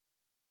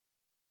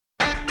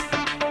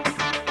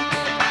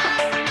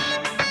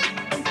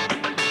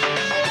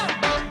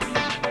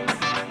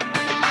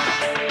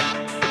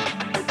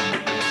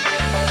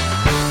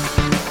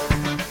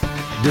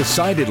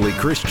Decidedly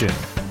Christian,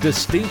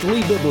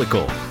 distinctly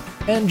biblical,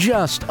 and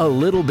just a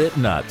little bit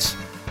nuts.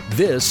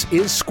 This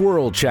is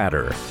Squirrel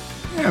Chatter.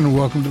 And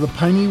welcome to the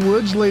Piney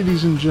Woods,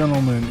 ladies and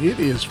gentlemen.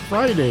 It is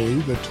Friday,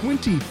 the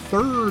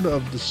 23rd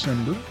of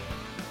December.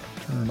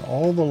 Turn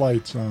all the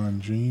lights on,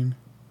 Gene.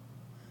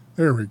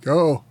 There we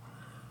go.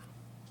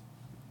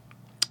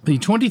 The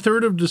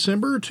 23rd of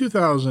December,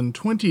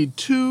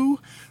 2022.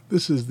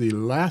 This is the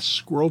last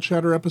Squirrel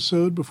Chatter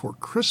episode before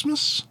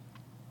Christmas.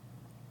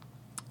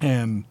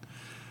 And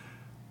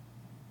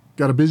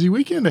got a busy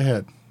weekend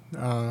ahead.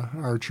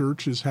 Our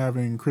church is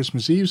having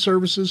Christmas Eve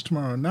services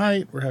tomorrow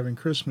night. We're having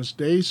Christmas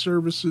Day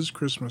services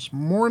Christmas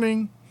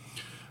morning.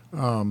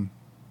 Don't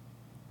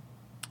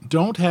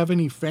have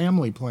any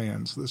family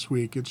plans this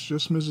week. It's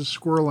just Mrs.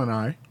 Squirrel and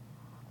I.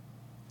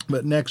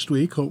 But next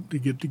week, hope to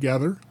get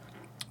together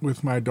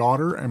with my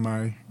daughter and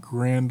my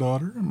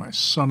granddaughter and my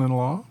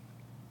son-in-law.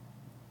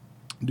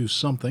 Do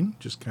something,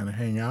 just kind of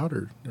hang out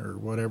or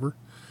whatever.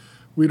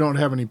 We don't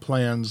have any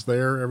plans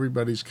there.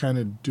 Everybody's kind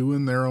of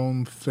doing their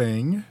own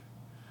thing.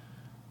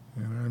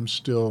 And I'm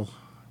still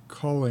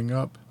calling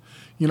up.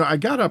 You know, I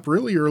got up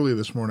really early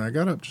this morning. I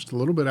got up just a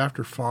little bit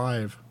after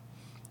 5.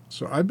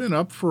 So I've been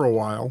up for a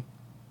while.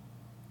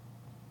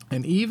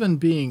 And even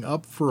being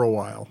up for a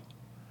while,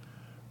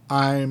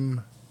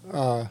 I'm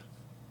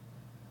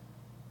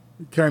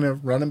kind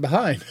of running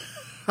behind.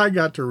 I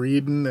got to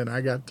reading and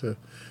I got to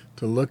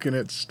looking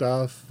at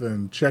stuff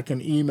and checking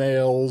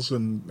emails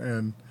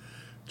and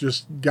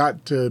just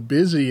got to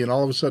busy, and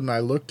all of a sudden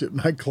I looked at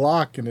my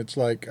clock and it's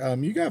like,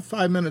 you got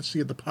 5 minutes to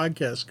get the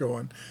podcast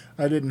going.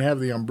 I didn't have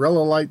the umbrella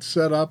light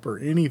set up or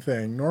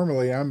anything.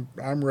 Normally I'm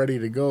ready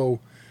to go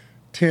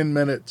 10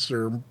 minutes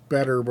or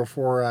better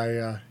before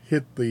I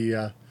hit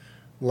the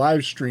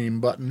live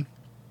stream button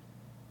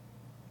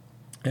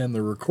and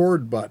the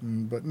record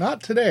button, but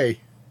not today.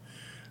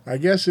 I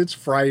guess it's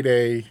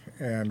Friday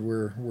and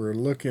we're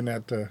looking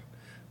at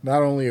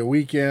not only a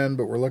weekend,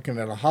 but we're looking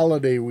at a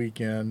holiday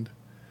weekend.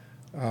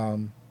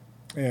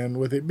 And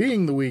with it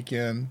being the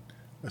weekend,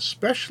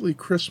 especially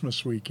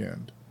Christmas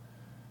weekend,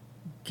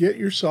 get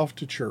yourself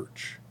to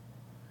church.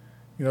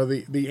 You know,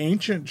 the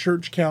ancient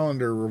church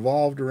calendar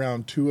revolved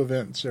around 2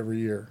 events every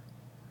year.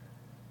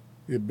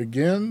 It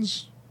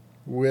begins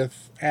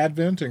with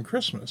Advent and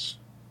Christmas,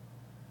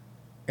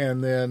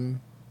 and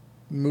then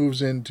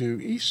moves into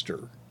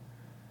Easter.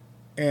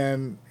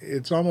 And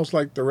it's almost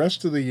like the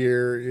rest of the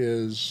year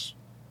is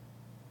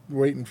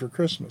waiting for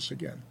Christmas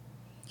again.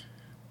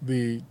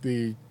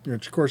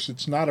 Of course,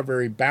 it's not a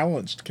very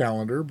balanced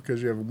calendar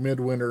because you have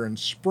midwinter and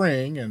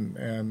spring,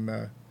 and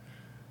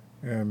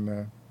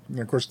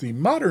of course the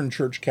modern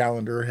church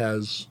calendar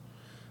has,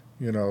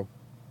 you know,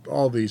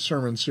 all the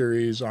sermon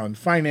series on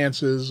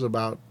finances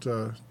about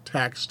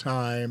tax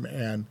time,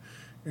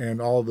 and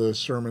all the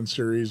sermon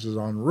series is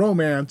on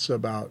romance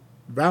about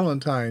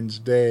Valentine's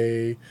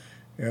Day,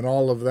 and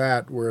all of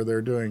that where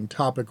they're doing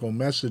topical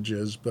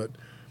messages, but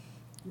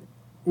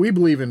we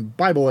believe in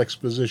Bible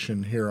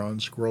exposition here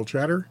on Squirrel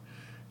Chatter,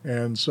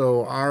 and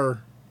so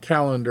our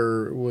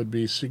calendar would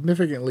be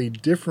significantly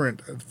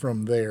different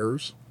from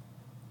theirs.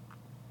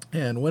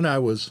 And when I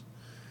was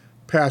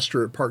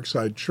pastor at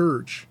Parkside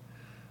Church,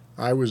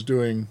 I was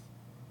doing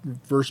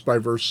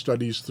verse-by-verse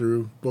studies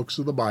through books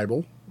of the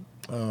Bible.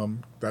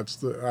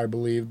 That's, I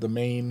believe, the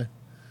main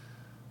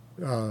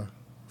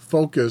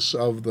focus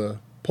of the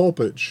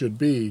pulpit should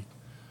be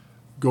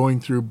going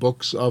through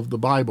books of the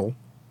Bible.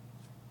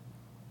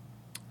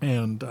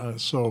 And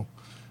so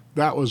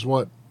that was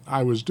what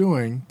I was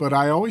doing, but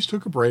I always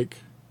took a break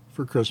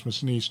for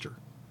Christmas and Easter.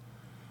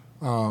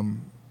 I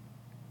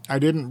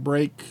didn't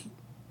break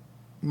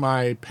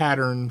my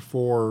pattern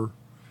for,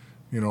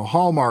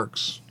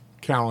 Hallmark's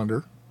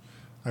calendar.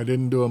 I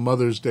didn't do a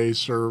Mother's Day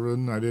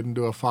sermon. I didn't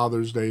do a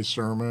Father's Day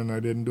sermon. I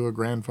didn't do a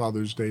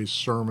Grandfather's Day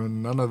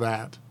sermon. None of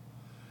that.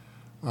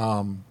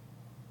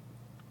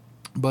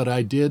 But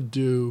I did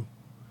do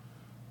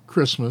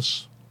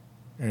Christmas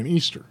and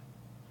Easter.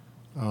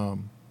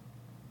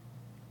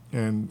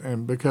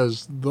 And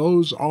because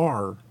those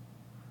are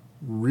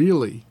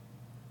really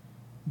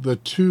the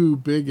 2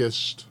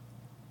 biggest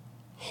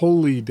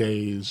holy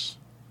days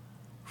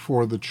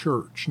for the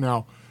church.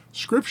 Now,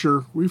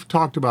 Scripture, we've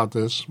talked about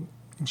this,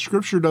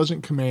 Scripture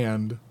doesn't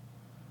command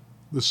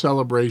the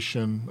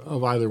celebration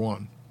of either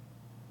one.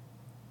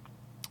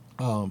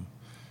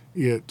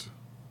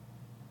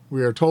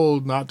 We are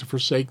told not to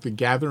forsake the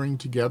gathering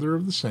together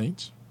of the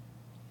saints.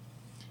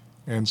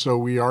 And so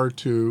we are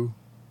to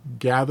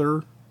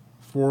gather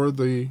for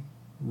the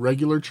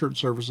regular church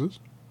services.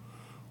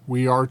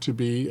 We are to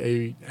be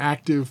an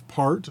active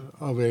part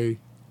of a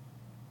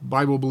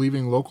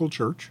Bible-believing local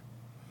church.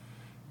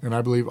 And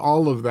I believe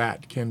all of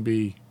that can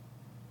be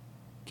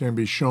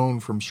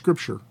shown from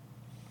Scripture.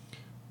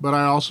 But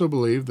I also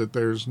believe that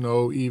there's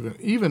no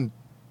even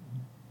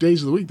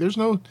days of the week.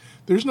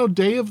 There's no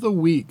day of the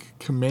week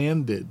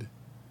commanded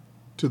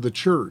to the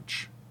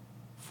church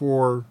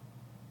for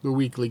the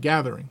weekly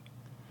gathering.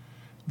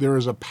 There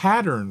is a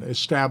pattern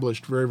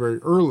established very, very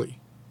early,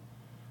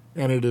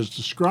 and it is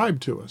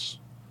described to us.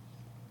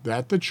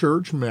 that the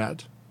church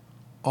met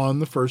on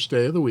the first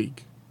day of the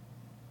week.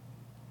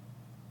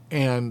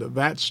 And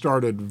that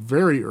started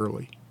very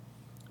early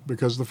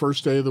because the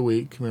first day of the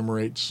week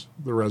commemorates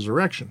the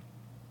resurrection.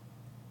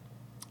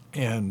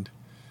 And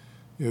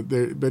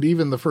but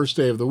even the first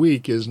day of the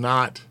week is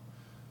not,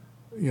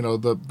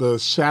 the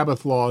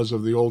Sabbath laws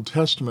of the Old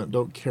Testament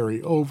don't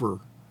carry over.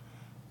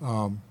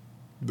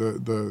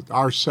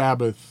 Our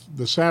Sabbath,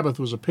 the Sabbath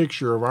was a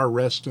picture of our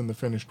rest in the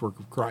finished work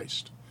of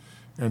Christ.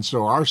 And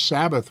so our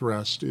Sabbath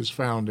rest is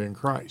found in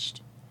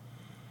Christ.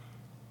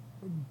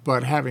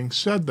 But having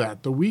said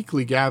that, the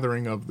weekly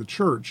gathering of the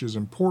church is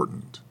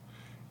important.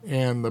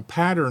 And the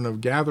pattern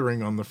of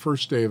gathering on the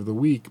first day of the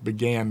week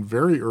began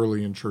very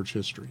early in church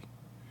history.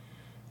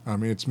 I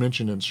mean, it's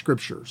mentioned in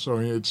Scripture. So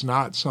it's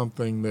not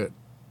something that,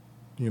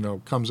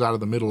 comes out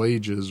of the Middle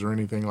Ages or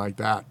anything like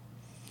that.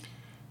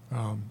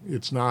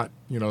 It's not,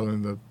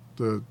 in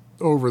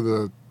over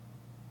the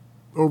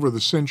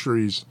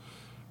centuries,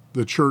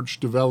 the church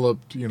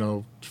developed,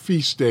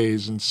 feast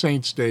days and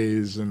saints'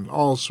 days and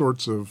all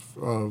sorts of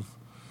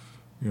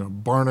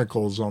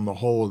barnacles on the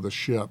hull of the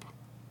ship.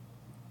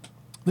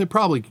 They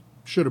probably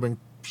should have been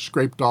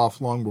scraped off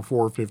long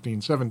before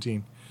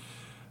 1517.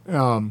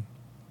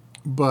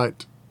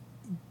 But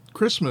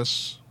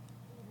Christmas,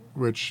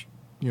 which,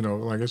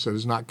 like I said,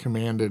 is not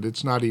commanded.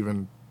 It's not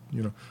even,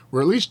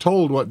 we're at least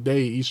told what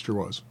day Easter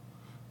was.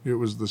 It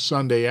was the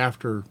Sunday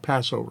after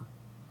Passover,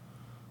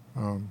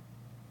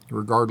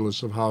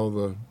 regardless of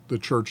how the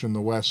church in the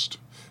West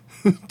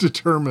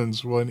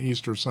determines when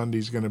Easter Sunday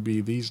is going to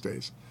be these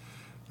days.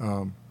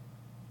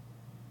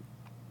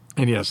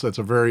 And yes, that's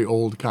a very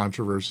old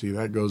controversy.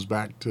 That goes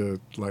back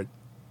to like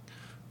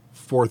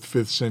 4th,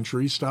 5th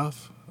century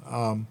stuff.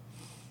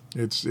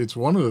 It's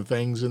one of the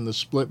things in the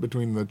split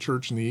between the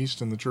church in the East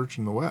and the church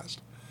in the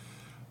West.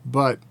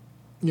 But,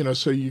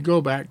 so you go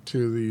back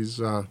to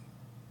these,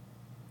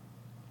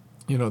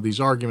 these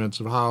arguments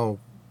of how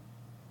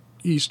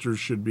Easter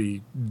should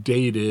be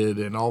dated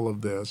and all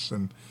of this.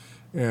 And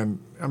I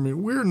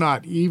mean, we're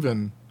not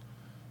even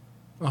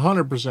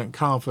 100%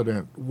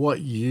 confident what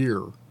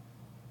year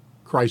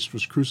Christ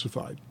was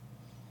crucified.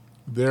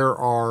 There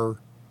are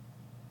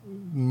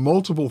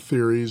multiple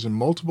theories and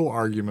multiple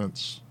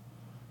arguments.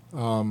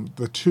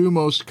 The two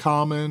most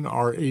common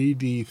are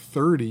AD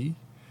 30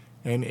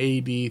 and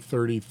AD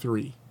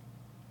 33.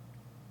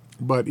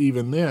 But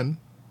even then,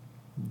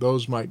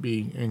 those might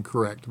be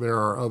incorrect. There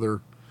are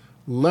other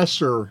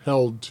lesser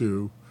held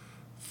to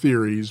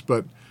theories,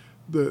 but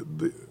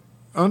the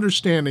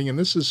understanding, and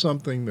this is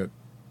something that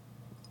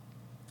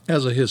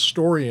as a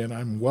historian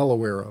I'm well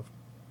aware of,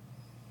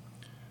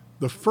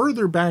 the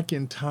further back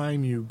in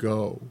time you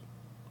go,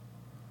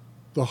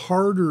 the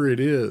harder it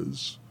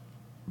is,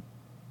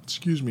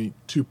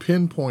 to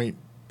pinpoint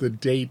the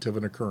date of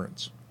an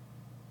occurrence.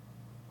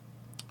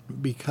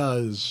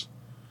 Because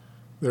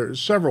there are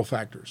several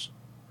factors.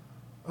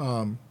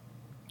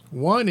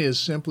 One is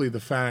simply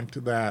the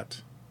fact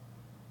that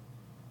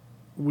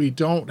we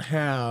don't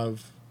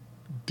have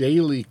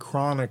daily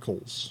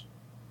chronicles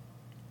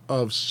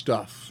of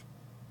stuff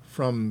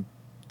from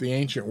the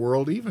ancient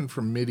world, even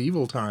from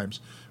medieval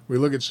times. We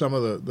look at some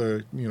of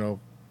the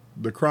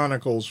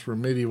chronicles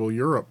from medieval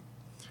Europe,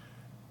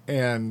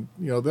 and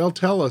they'll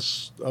tell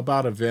us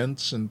about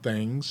events and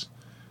things,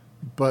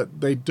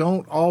 but they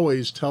don't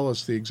always tell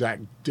us the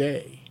exact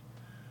day.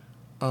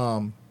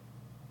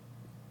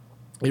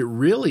 It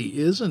really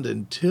isn't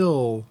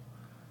until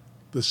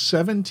the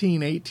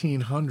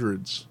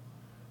 1800s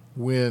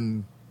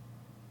when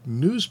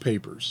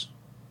newspapers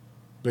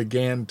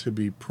began to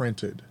be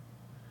printed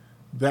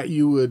that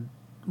you would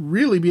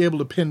really be able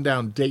to pin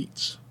down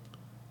dates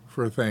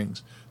for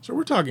things. So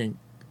we're talking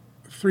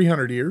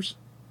 300 years,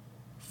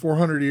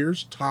 400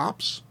 years,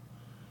 tops.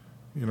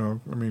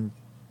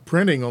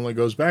 Printing only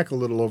goes back a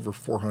little over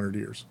 400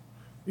 years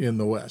in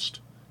the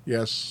West.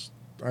 Yes,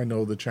 I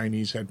know the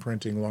Chinese had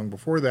printing long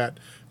before that,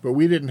 but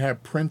we didn't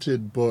have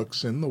printed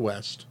books in the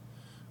West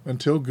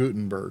until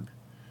Gutenberg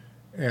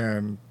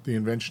and the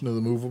invention of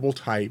the movable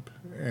type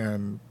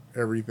and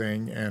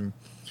everything. And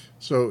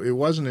so it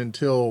wasn't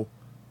until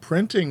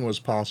printing was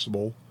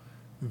possible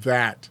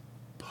that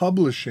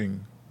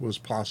publishing was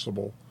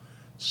possible.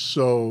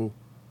 So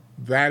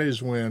that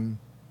is when,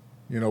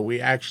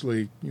 we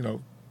actually,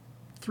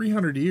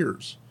 300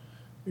 years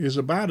is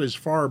about as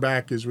far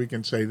back as we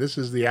can say this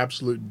is the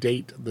absolute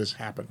date this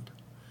happened.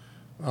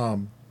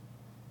 There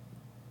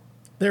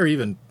are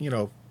even,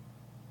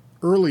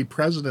 early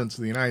presidents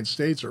of the United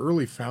States or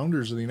early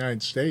founders of the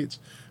United States.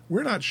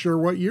 We're not sure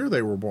what year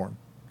they were born.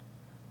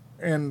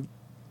 And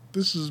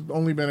this has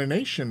only been a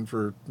nation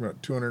for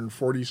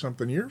 240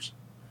 something years.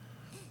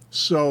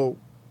 So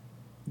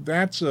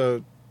that's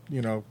you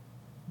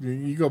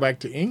go back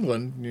to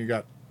England and you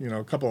got,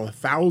 a couple of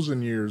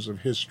thousand years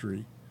of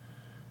history.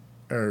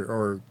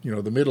 Or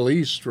the Middle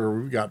East, where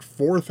we've got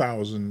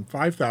 4,000,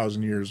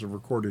 5,000 years of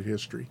recorded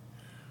history.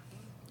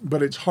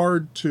 But it's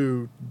hard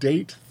to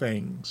date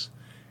things.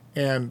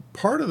 And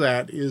part of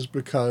that is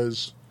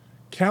because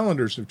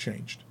calendars have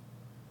changed.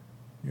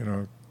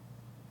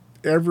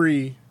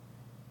 Every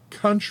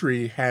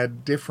country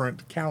had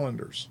different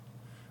calendars.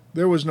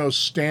 There was no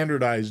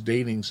standardized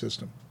dating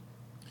system.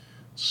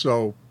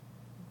 So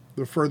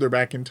the further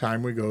back in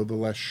time we go, the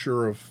less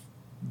sure of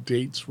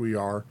dates we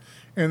are.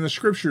 And the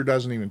scripture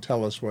doesn't even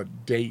tell us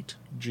what date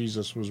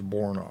Jesus was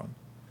born on.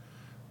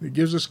 It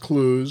gives us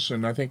clues,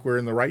 and I think we're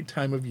in the right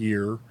time of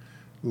year,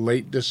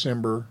 late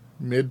December,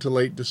 mid to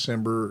late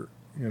December,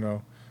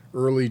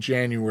 early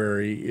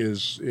January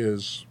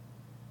is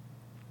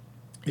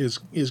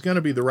going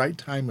to be the right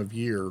time of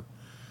year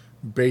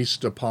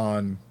based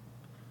upon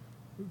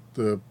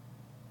the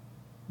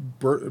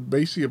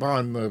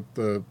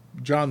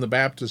John the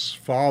Baptist's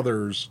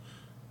father's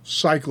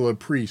cycle of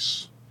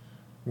priests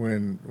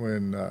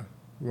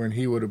when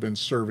he would have been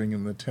serving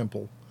in the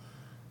temple.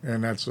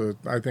 And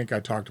I think I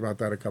talked about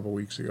that a couple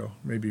weeks ago,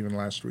 maybe even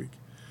last week.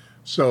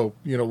 So,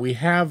 we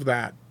have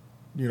that,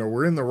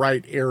 we're in the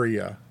right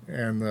area,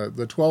 and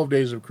the 12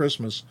 days of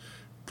Christmas,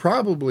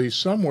 probably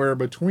somewhere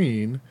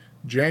between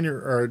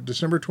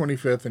December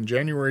 25th and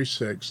January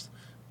 6th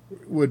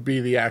would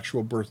be the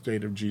actual birth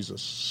date of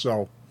Jesus.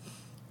 So,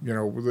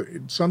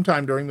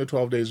 sometime during the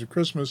 12 days of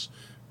Christmas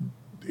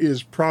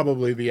is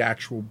probably the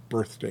actual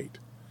birth date.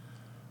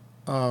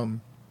 But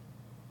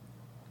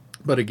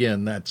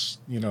again, that's,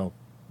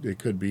 it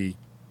could be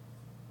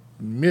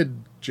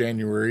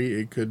mid-January,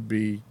 it could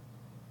be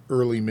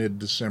early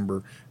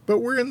mid-December, but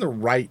we're in the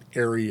right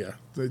area.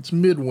 It's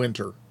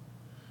midwinter.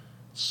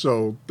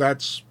 So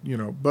that's,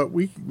 but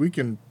we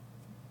can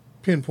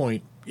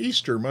pinpoint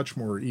Easter much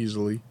more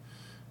easily,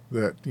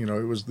 that, it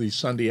was the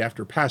Sunday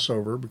after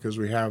Passover, because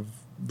we have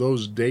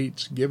those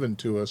dates given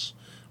to us.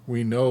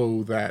 We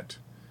know that,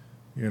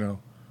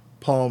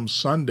 Palm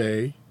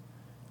Sunday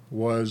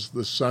was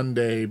the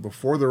Sunday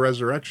before the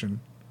resurrection,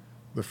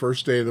 the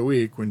first day of the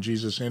week, when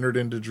Jesus entered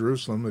into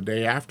Jerusalem, the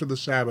day after the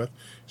Sabbath.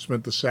 He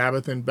spent the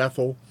Sabbath in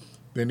Bethel,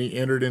 then he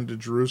entered into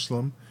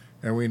Jerusalem,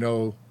 and we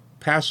know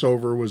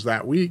Passover was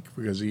that week,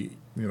 because the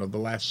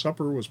Last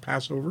Supper was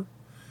Passover,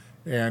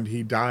 and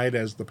he died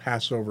as the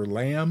Passover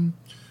lamb.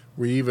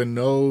 We even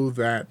know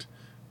that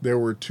there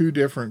were two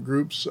different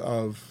groups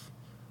of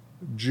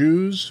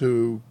Jews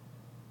who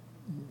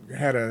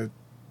had a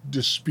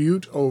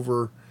dispute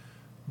over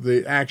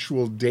the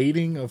actual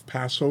dating of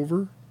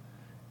Passover,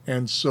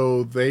 and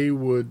so they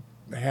would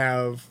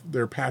have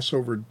their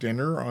Passover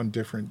dinner on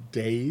different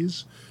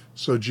days,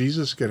 so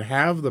Jesus could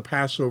have the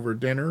Passover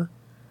dinner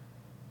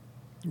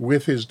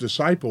with his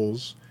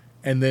disciples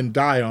and then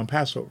die on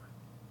Passover.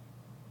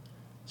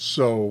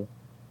 So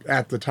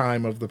at the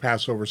time of the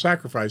Passover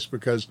sacrifice,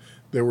 because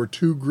there were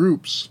two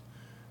groups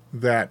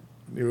that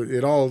they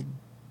all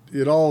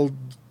knew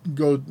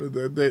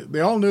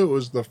it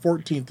was the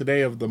 14th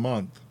day of the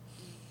month.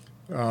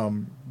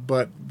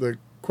 But the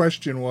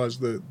question was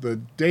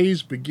the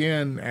days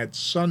begin at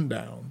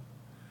sundown.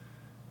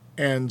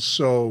 And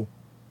so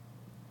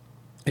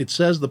it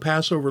says the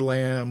Passover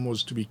lamb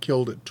was to be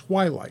killed at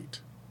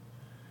twilight.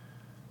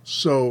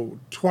 So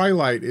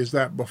twilight, is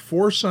that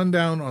before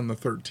sundown on the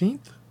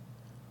 13th,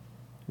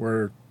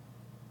 where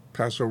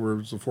Passover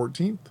was the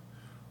 14th?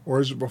 Or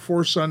is it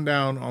before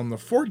sundown on the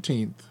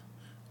 14th,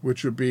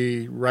 which would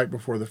be right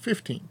before the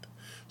 15th?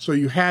 So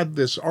you had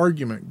this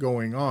argument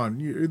going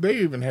on. They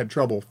even had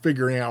trouble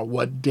figuring out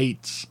what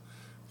dates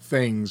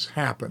things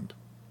happened.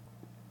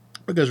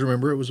 Because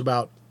remember, it was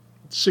about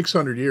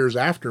 600 years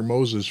after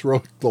Moses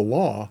wrote the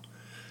law.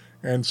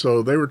 And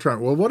so they were trying,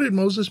 well, what did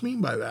Moses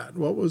mean by that?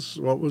 What was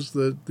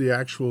the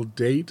actual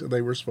date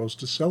they were supposed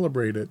to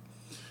celebrate it?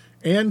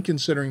 And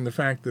considering the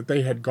fact that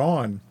they had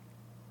gone,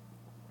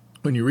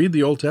 when you read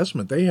the Old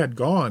Testament, they had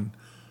gone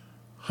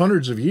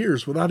hundreds of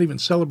years without even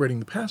celebrating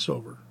the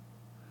Passover.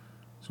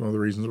 It's one of the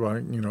reasons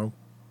why,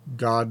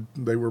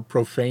 they were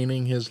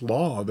profaning his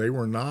law. They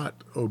were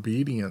not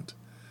obedient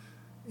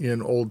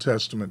in Old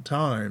Testament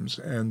times.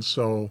 And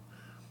so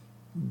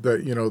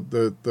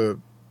the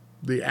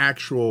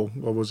actual,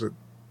 what was it,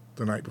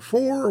 the night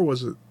before? Or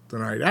was it the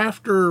night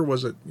after? Or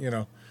was it,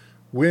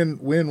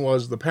 when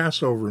was the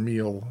Passover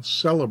meal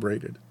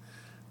celebrated?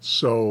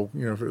 So,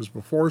 if it was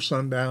before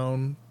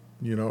sundown,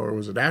 or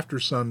was it after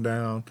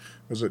sundown?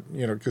 Was it,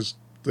 because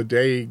the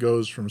day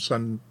goes from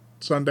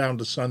sundown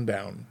to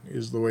sundown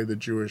is the way the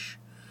Jewish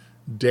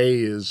day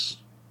is.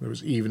 There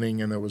was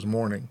evening and there was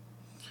morning.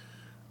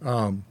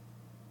 So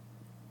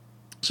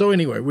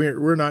anyway,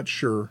 we're not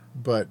sure,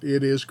 but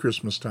it is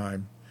Christmas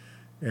time,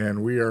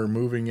 and we are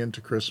moving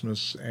into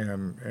Christmas,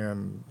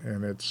 and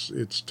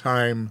it's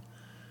time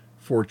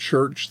for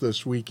church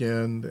this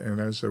weekend. And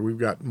as I said, we've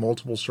got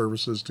multiple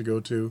services to go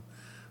to.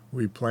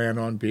 We plan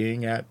on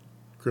being at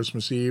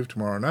Christmas Eve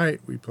tomorrow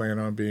night. We plan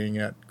on being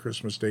at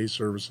Christmas Day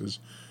services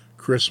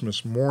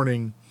Christmas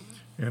morning,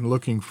 and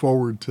looking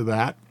forward to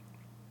that.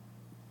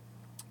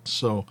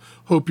 So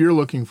hope you're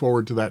looking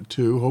forward to that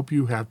too. Hope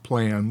you have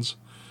plans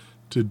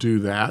to do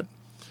that.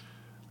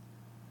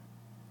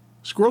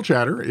 Squirrel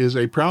Chatter is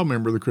a proud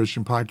member of the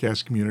Christian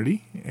podcast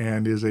community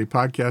and is a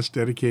podcast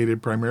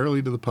dedicated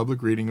primarily to the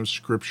public reading of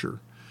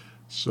Scripture.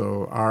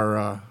 So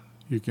our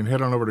You can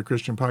head on over to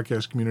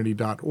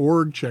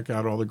christianpodcastcommunity.org, check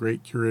out all the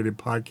great curated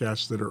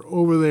podcasts that are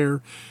over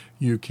there.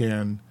 You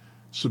can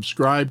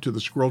subscribe to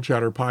the Squirrel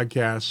Chatter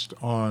podcast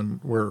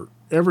on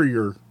wherever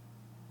your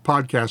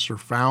podcasts are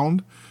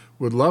found.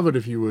 Would love it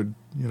if you would,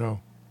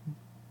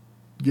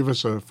 give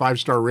us a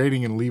 5-star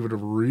rating and leave it a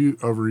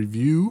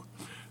review.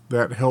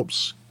 That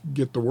helps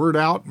get the word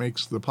out,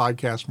 makes the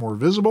podcast more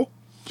visible.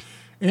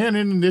 And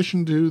in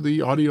addition to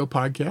the audio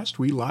podcast,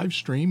 we live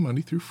stream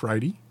Monday through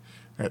Friday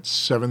at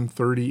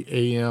 7:30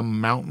 a.m.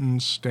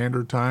 Mountain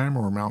Standard Time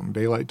or Mountain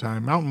Daylight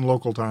Time, Mountain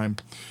Local Time,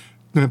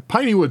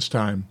 Piney Woods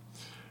Time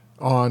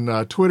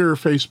on Twitter,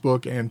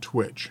 Facebook, and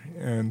Twitch.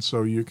 And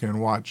so you can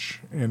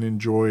watch and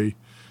enjoy.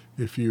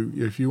 If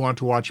you want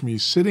to watch me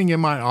sitting in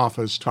my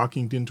office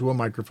talking into a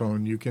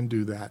microphone, you can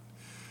do that.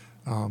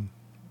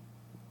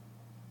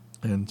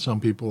 And some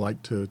people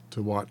like to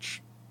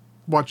watch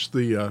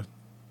the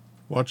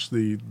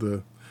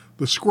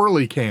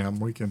squirrely cam.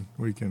 We can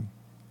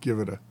give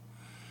it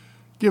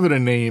a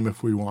name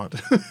if we want.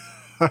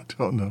 I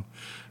don't know.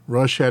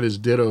 Rush had his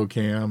Ditto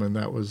cam, and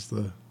that was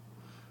the.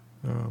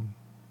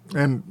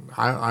 And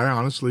I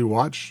honestly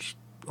watched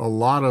a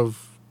lot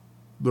of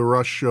the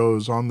Rush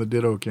shows on the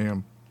Ditto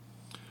cam.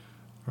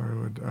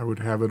 I would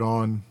have it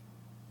on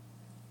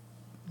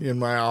in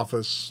my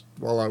office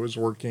while I was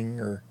working,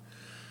 or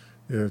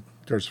of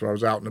course, if I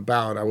was out and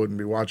about, I wouldn't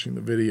be watching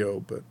the video.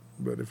 But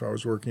if I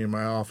was working in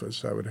my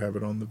office, I would have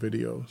it on the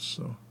video.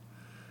 So,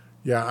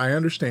 yeah, I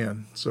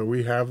understand. So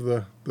we have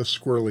the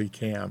Squirrely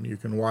Cam. You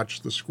can watch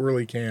the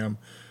Squirrely Cam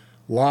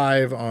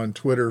live on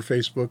Twitter,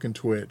 Facebook, and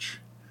Twitch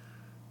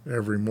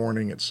every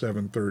morning at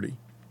 7:30.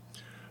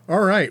 All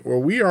right. Well,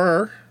 we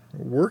are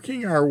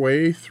working our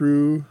way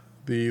through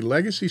the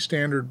Legacy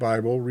Standard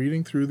Bible,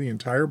 reading through the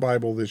entire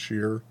Bible this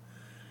year.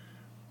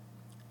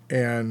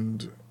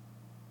 And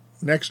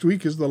next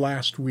week is the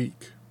last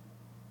week.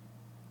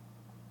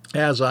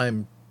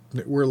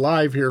 We're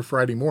live here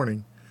Friday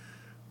morning,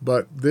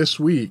 but this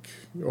week,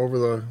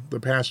 over the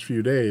past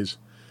few days,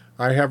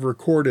 I have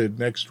recorded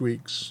next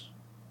week's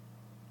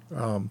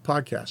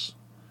podcasts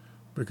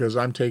because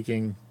I'm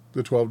taking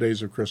the 12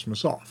 days of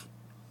Christmas off.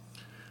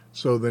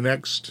 So the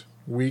next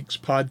week's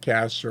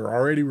podcasts are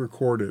already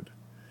recorded.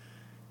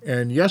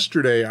 And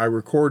yesterday I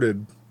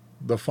recorded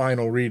the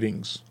final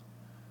readings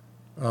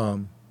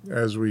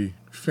as we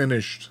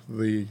finished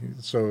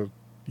so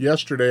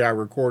yesterday I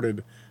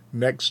recorded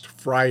next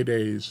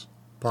Friday's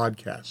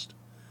podcast.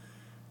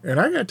 And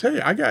I got to tell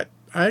you,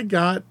 I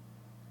got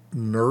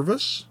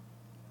nervous.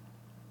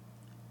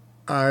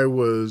 I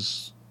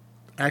was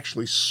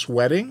actually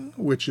sweating,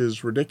 which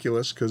is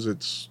ridiculous because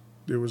it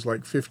was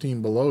like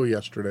 15 below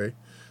yesterday,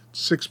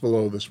 6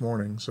 below this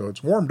morning, so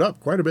it's warmed up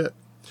quite a bit.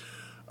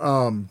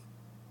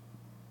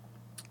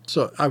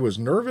 So I was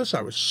nervous,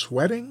 I was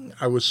sweating,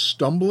 I was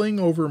stumbling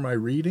over my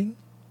reading.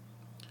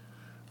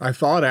 I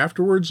thought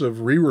afterwards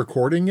of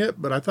re-recording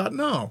it, but I thought,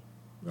 no,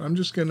 I'm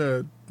just going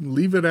to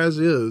leave it as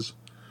is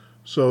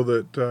so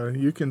that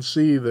you can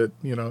see that,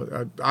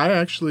 I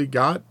actually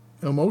got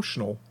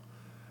emotional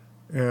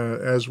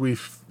as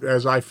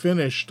I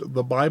finished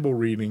the Bible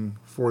reading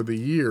for the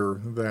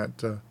year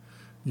that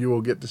you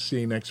will get to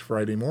see next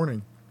Friday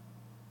morning.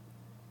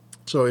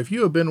 So if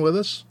you have been with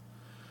us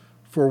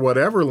for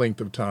whatever length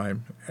of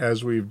time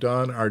as we've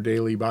done our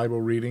daily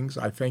Bible readings,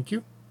 I thank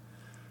you.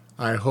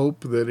 I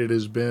hope that it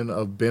has been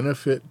of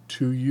benefit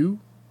to you.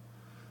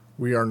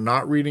 We are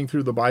not reading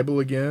through the Bible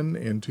again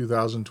in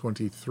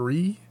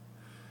 2023.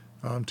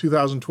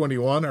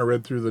 2021, I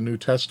read through the New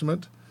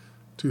Testament.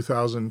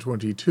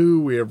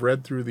 2022, we have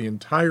read through the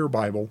entire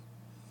Bible.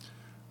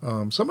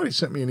 Somebody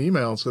sent me an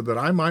email and said that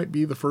I might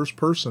be the first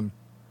person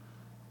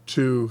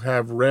to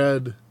have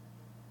read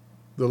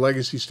the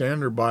Legacy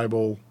Standard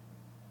Bible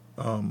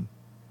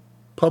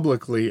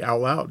publicly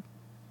out loud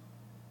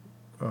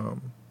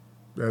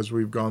as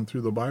we've gone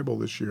through the Bible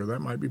this year.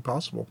 That might be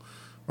possible.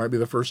 Might be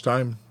the first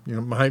time,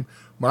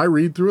 my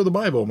read through of the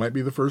Bible might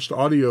be the first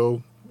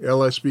audio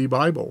LSB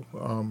Bible.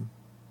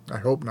 I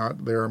hope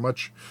not. There are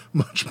much,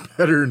 much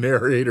better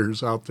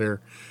narrators out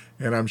there,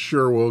 and I'm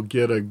sure we'll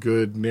get a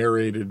good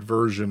narrated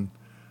version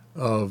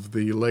of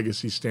the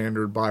Legacy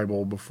Standard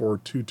Bible before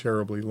too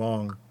terribly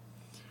long,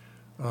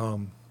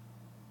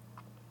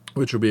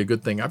 which will be a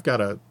good thing. I've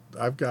got a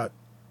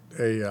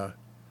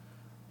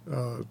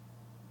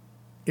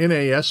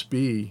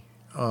NASB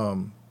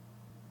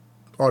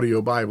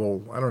audio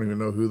Bible. I don't even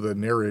know who the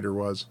narrator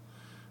was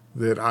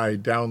that I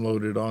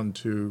downloaded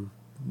onto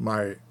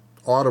my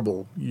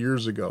Audible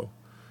years ago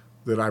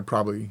that I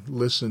probably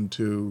listened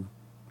to.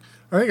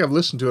 I think I've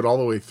listened to it all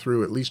the way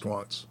through at least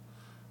once,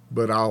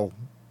 but I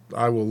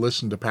will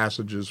listen to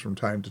passages from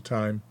time to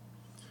time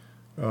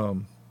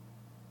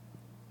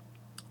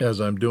as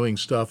I'm doing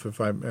stuff. If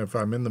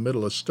I'm in the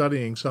middle of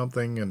studying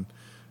something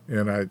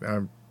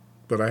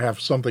but I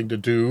have something to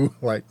do,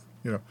 like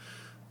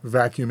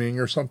vacuuming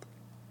or something,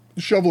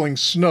 shoveling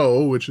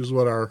snow, which was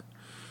our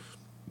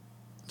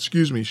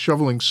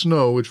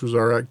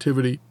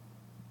activity.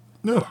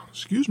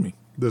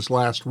 This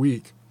last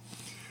week.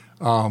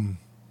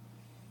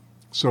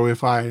 So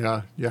if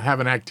I have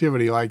an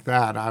activity like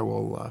that, I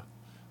will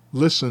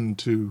listen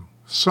to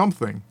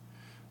something,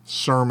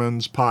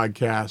 sermons,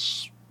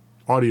 podcasts,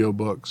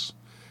 audiobooks.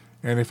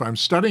 And if I'm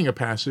studying a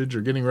passage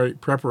or getting ready,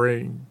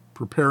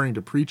 preparing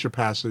to preach a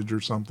passage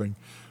or something,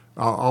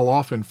 I'll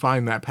often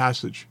find that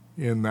passage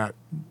in that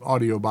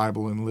audio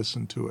Bible and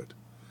listen to it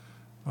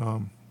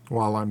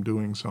while I'm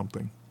doing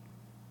something.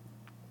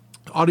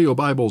 Audio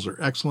Bibles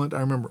are excellent.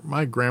 I remember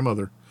my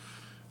grandmother,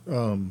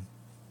 in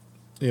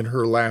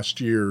her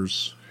last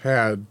years,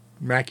 had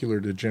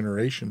macular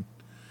degeneration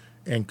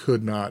and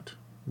could not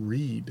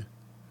read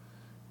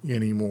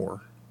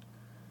anymore.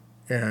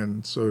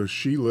 And so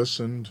she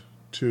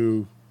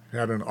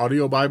had an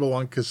audio Bible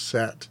on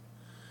cassette,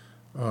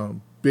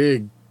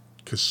 big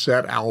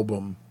cassette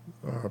album,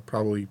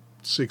 probably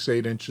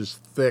 6-8 inches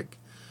thick,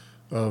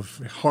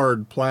 of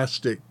hard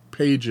plastic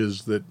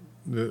pages that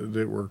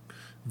were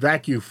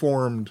vacuum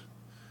formed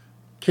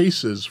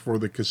cases for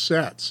the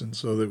cassettes, and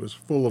so it was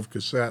full of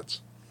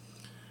cassettes.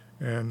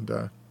 And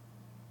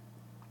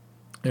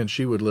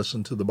she would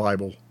listen to the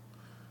Bible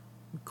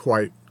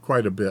quite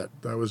a bit.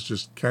 That was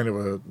just kind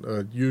of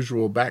a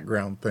usual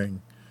background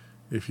thing.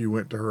 If you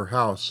went to her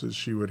house, is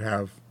she would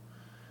have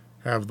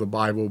the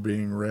Bible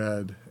being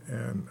read.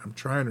 And I'm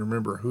trying to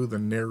remember who the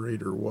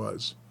narrator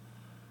was.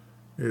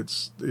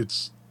 It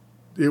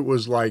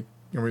was like,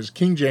 it was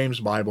King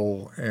James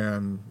Bible,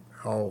 and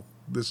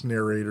this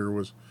narrator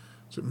was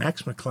it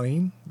Max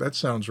McLean? That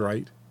sounds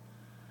right.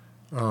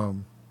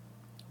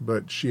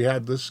 But she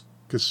had this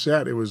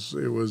cassette. It was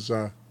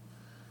I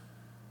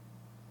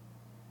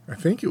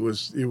think it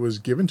was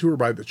given to her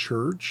by the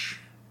church.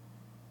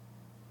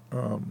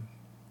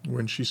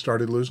 When she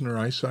started losing her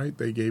eyesight,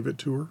 they gave it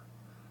to her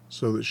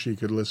so that she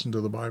could listen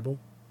to the Bible.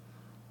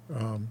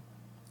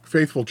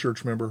 Faithful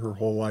church member her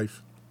whole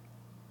life.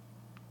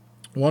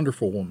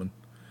 Wonderful woman.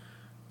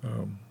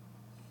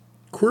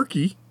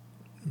 Quirky.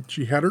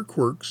 She had her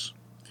quirks.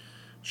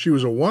 She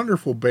was a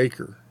wonderful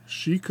baker.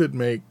 She could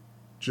make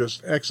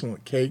just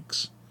excellent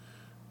cakes,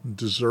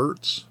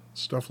 desserts,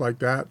 stuff like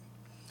that.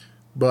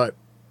 But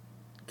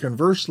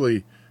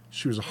conversely,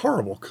 she was a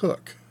horrible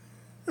cook.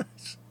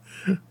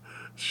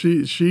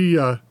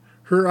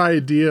 Her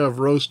idea of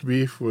roast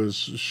beef was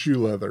shoe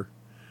leather.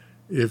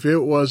 If it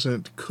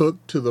wasn't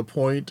cooked to the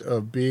point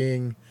of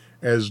being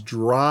as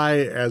dry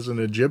as an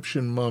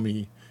Egyptian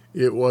mummy,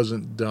 it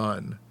wasn't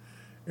done.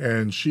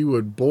 And she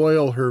would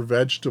boil her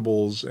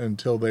vegetables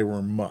until they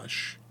were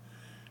mush.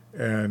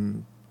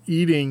 And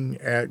eating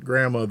at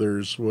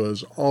grandmother's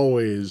was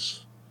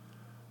always,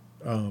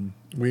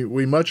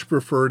 we much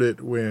preferred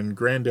it when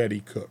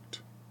Granddaddy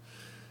cooked.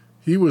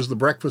 He was the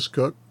breakfast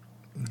cook.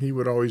 He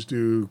would always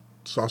do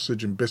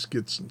sausage and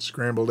biscuits and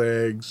scrambled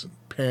eggs and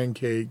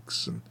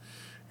pancakes,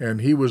 and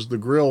he was the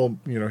grill,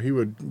 he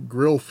would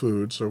grill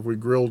food. So if we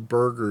grilled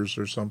burgers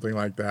or something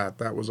like that,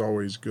 that was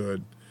always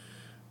good.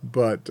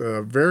 But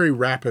very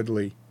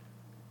rapidly,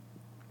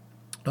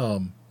 I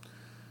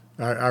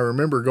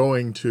remember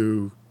going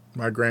to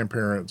my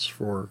grandparents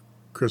for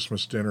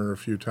Christmas dinner a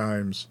few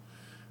times,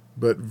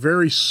 but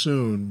very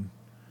soon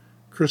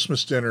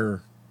Christmas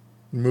dinner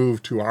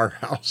moved to our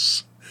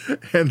house,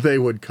 and they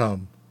would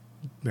come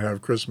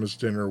have Christmas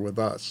dinner with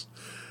us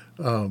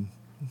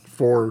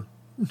for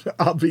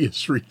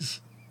obvious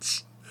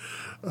reasons.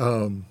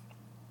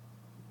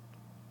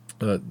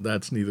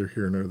 That's neither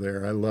here nor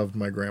there. I loved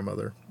my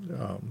grandmother.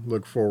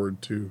 Look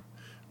forward to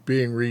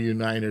being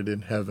reunited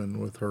in heaven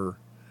with her.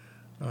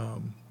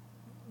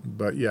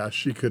 But yeah,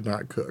 she could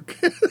not cook.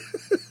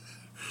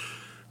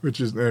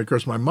 Of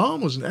course, my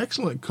mom was an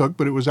excellent cook,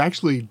 but it was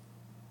actually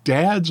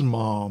Dad's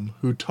mom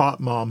who taught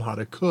Mom how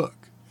to cook.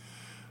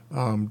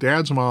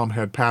 Dad's mom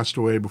had passed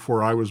away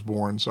before I was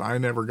born, so I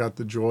never got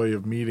the joy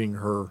of meeting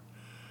her.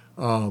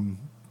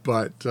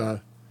 But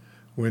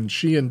when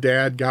she and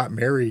Dad got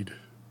married,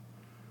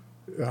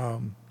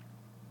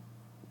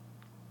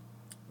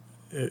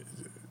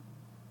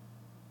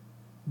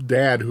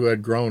 Dad, who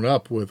had grown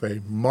up with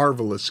a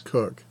marvelous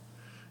cook,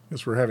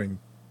 as we're having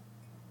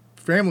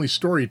family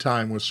story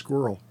time with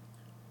Squirrel.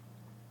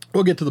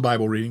 We'll get to the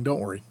Bible reading, don't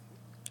worry.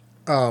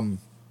 When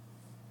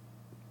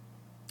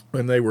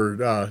they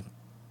were,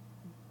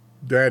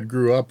 Dad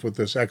grew up with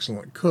this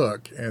excellent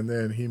cook, and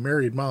then he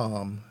married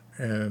Mom,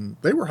 and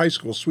they were high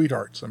school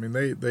sweethearts. I mean,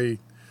 they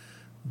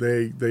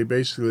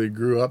basically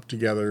grew up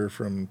together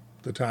from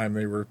the time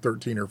they were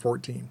 13 or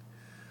 14.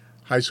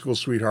 High school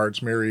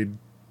sweethearts, married,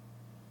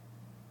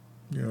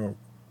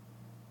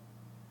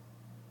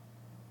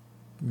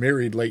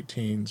 married late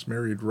teens,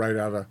 married right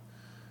out of,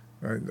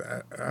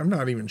 I'm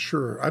not even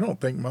sure. I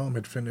don't think Mom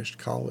had finished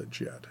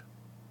college yet.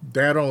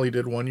 Dad only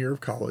did 1 year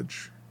of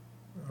college.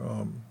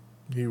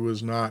 He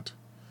was not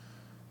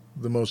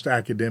the most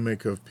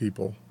academic of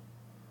people.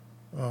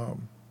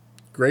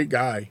 Great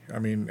guy. I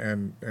mean,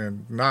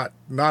 and not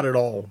at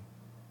all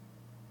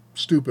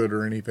stupid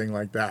or anything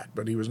like that,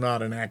 but he was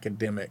not an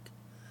academic.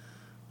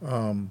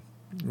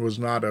 Was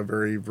not a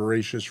very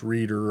voracious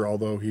reader,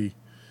 although he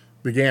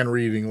began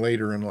reading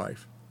later in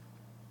life.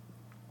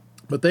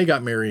 But they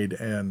got married,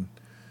 and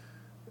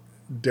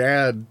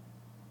Dad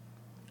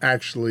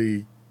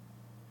actually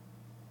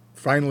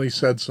finally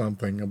said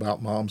something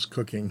about Mom's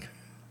cooking.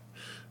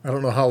 I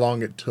don't know how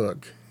long it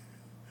took,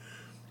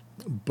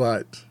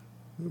 but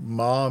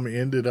Mom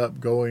ended up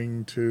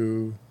going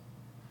to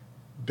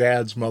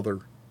Dad's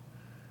mother,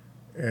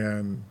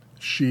 and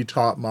she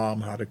taught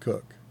Mom how to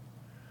cook.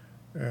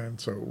 And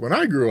so when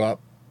I grew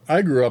up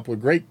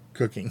with great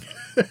cooking.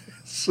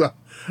 So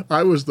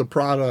I was the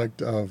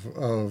product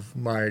of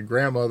my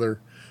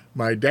grandmother,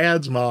 my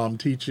dad's mom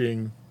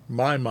teaching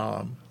my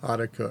mom how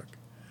to cook,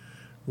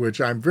 which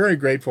I'm very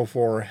grateful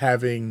for,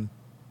 having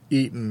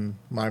eaten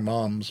my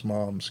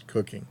mom's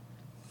cooking.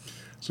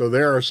 So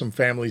there are some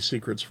family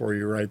secrets for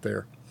you right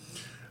there.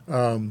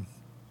 Not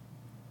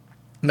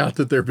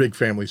that they're big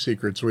family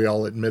secrets. We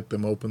all admit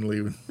them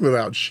openly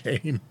without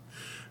shame,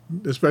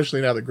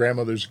 especially now that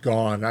grandmother's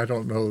gone. I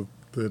don't know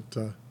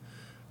that...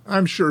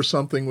 I'm sure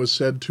something was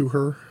said to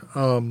her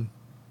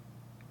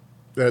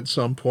at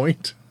some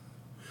point.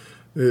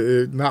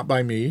 Not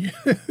by me,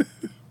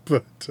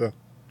 but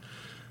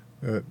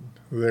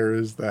there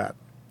is that.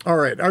 All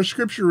right, our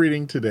scripture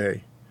reading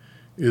today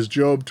is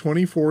Job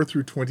 24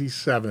 through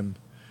 27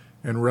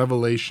 and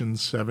Revelation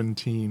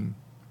 17.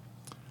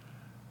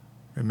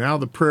 And now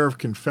the prayer of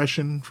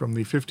confession from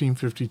the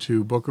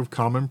 1552 Book of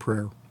Common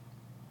Prayer.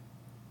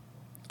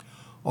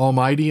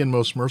 Almighty and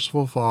most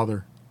merciful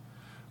Father,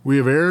 we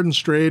have erred and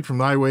strayed from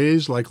thy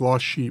ways like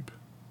lost sheep.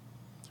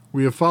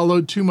 We have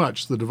followed too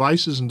much the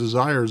devices and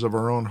desires of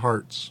our own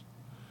hearts.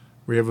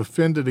 We have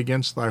offended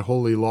against thy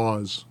holy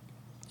laws.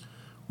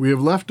 We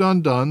have left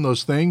undone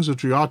those things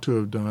which we ought to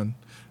have done,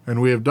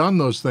 and we have done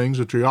those things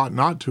which we ought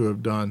not to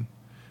have done,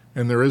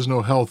 and there is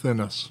no health in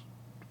us.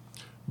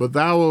 But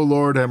thou, O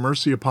Lord, have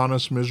mercy upon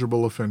us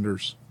miserable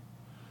offenders.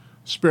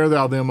 Spare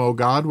thou them, O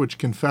God, which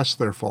confess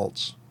their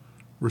faults.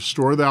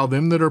 Restore thou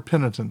them that are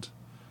penitent,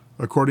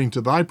 according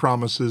to thy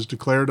promises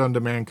declared unto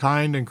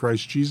mankind in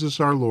Christ Jesus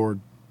our Lord.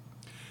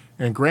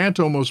 And grant,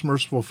 O most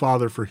merciful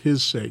Father, for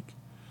his sake,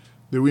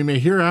 that we may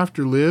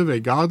hereafter live a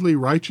godly,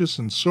 righteous,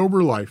 and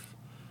sober life,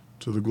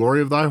 to the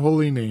glory of thy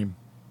holy name.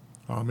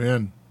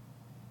 Amen.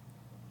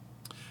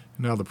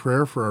 And now the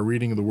prayer for our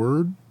reading of the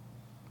Word.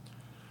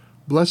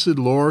 Blessed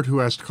Lord, who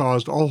hast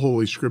caused all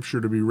holy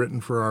Scripture to be written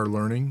for our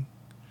learning,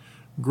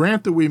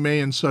 grant that we may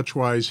in such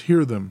wise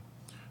hear them,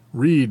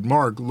 read,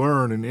 mark,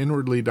 learn, and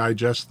inwardly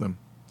digest them,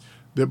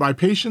 that by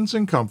patience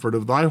and comfort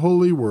of thy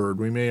holy word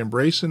we may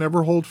embrace and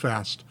ever hold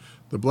fast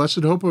the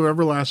blessed hope of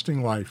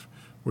everlasting life,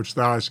 which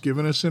thou hast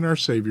given us in our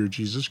Savior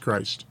Jesus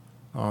Christ.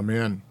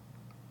 Amen.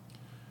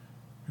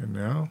 And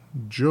now,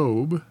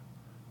 Job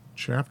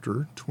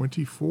chapter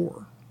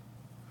 24.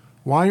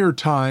 Why are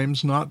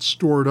times not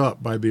stored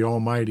up by the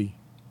Almighty?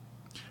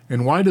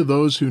 And why do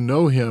those who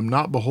know him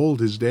not behold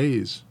his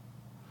days?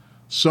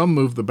 Some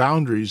move the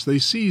boundaries, they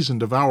seize and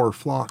devour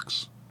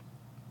flocks.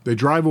 They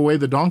drive away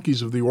the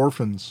donkeys of the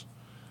orphans.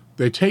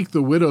 They take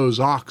the widow's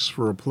ox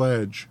for a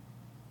pledge.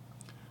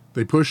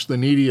 They push the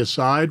needy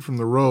aside from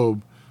the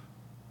road.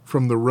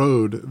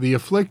 The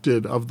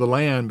afflicted of the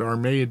land are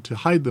made to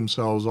hide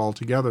themselves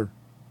altogether.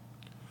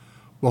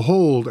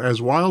 Behold,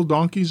 as wild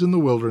donkeys in the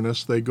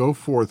wilderness, they go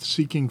forth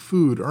seeking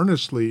food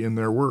earnestly in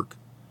their work.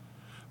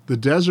 The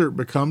desert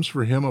becomes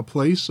for him a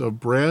place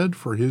of bread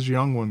for his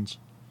young ones.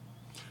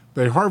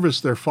 They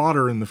harvest their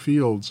fodder in the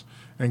fields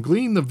and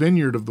glean the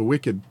vineyard of the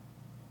wicked.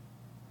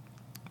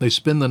 They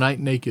spend the night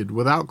naked,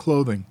 without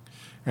clothing,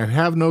 and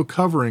have no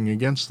covering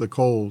against the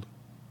cold.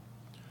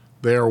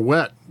 They are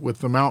wet with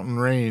the mountain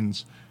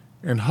rains,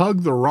 and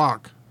hug the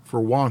rock for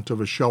want of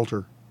a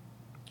shelter.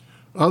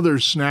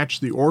 Others snatch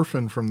the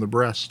orphan from the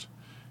breast,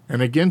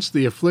 and against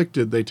the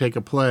afflicted they take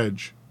a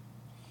pledge.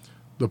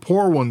 The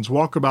poor ones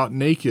walk about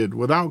naked,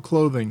 without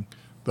clothing.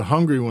 The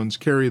hungry ones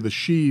carry the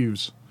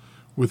sheaves.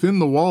 Within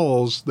the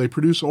walls they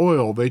produce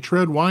oil. They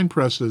tread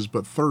winepresses,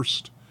 but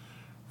thirst.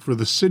 For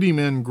the city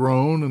men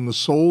groan, and the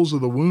souls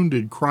of the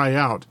wounded cry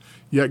out,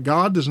 yet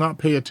God does not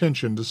pay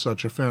attention to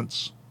such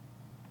offense.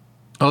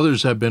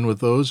 Others have been with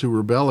those who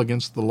rebel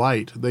against the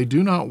light. They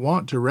do not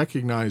want to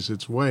recognize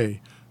its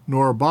way,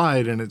 nor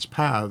abide in its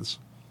paths.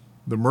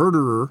 The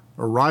murderer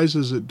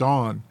arises at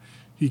dawn.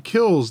 He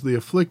kills the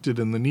afflicted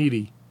and the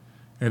needy,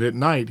 and at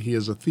night he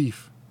is a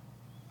thief.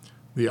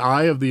 The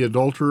eye of the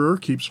adulterer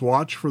keeps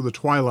watch for the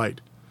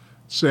twilight,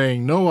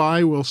 saying, "No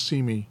eye will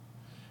see me,"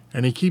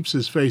 and he keeps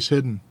his face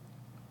hidden.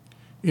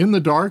 In the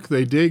dark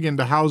they dig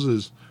into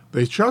houses.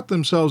 They shut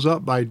themselves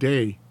up by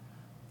day.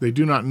 They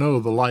do not know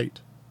the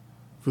light.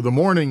 For the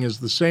morning is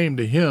the same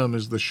to him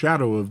as the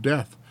shadow of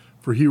death,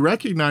 for he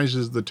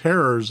recognizes the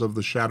terrors of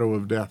the shadow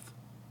of death.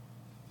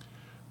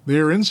 They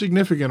are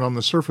insignificant on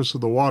the surface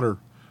of the water.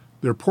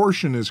 Their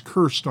portion is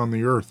cursed on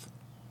the earth.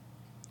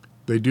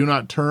 They do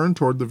not turn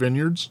toward the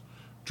vineyards.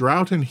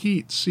 Drought and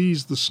heat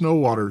seize the snow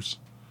waters.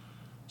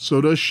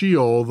 So does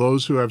Sheol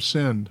those who have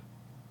sinned.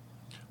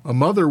 A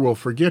mother will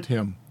forget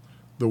him.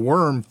 The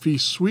worm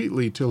feasts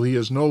sweetly till he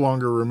is no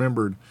longer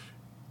remembered,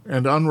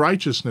 and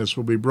unrighteousness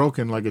will be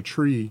broken like a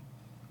tree.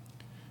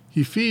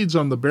 He feeds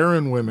on the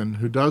barren women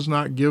who does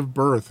not give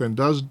birth, and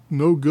does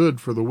no good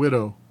for the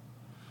widow.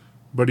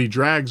 But he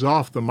drags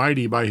off the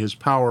mighty by his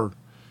power.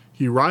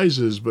 He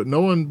rises, but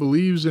no one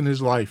believes in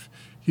his life.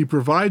 He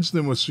provides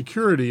them with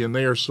security, and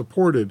they are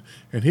supported,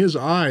 and his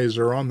eyes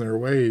are on their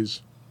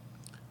ways.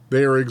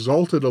 They are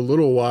exalted a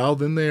little while,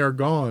 then they are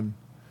gone.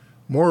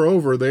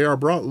 Moreover, they are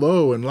brought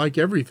low, and like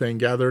everything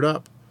gathered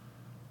up.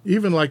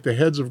 Even like the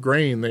heads of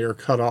grain, they are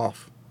cut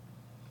off.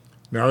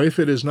 Now if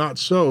it is not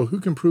so, who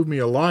can prove me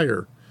a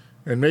liar,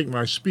 and make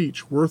my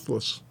speech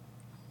worthless?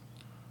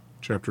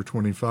 Chapter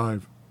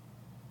 25.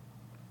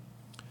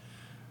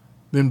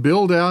 Then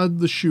Bildad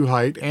the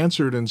Shuhite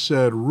answered and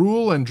said,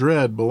 Rule and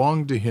dread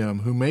belong to him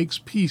who makes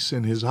peace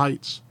in his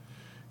heights.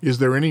 Is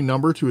there any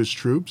number to his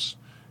troops?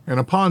 And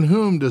upon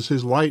whom does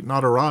his light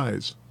not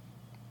arise?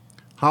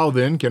 How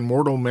then can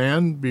mortal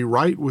man be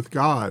right with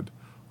God?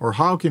 Or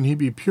how can he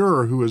be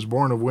pure who is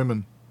born of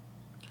women?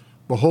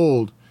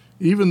 Behold,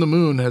 even the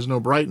moon has no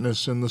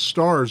brightness, and the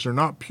stars are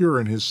not pure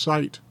in his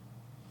sight.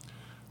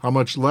 How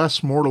much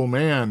less mortal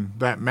man,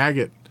 that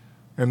maggot,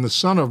 and the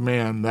son of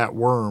man, that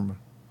worm?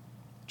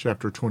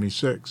 Chapter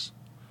 26.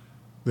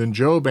 Then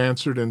Job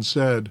answered and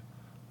said,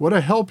 What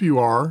a help you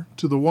are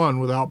to the one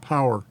without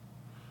power!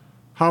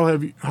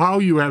 How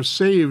you have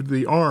saved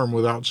the arm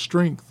without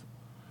strength!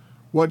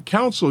 What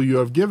counsel you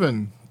have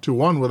given to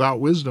one without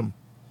wisdom!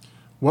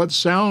 What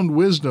sound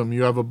wisdom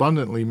you have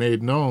abundantly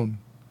made known!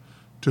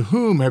 To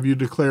whom have you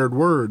declared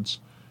words,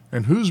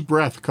 and whose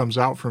breath comes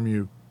out from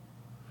you?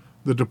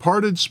 The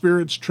departed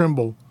spirits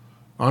tremble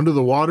under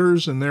the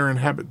waters and their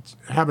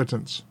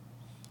inhabitants.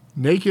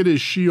 Naked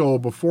is Sheol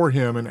before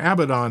him, and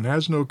Abaddon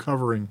has no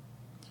covering.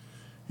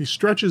 He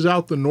stretches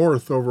out the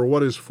north over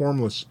what is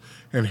formless,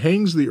 and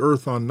hangs the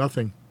earth on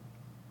nothing.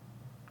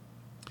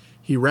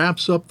 He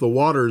wraps up the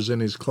waters in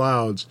his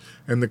clouds,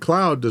 and the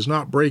cloud does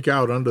not break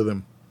out under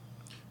them.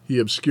 He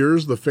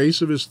obscures the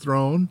face of his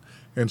throne,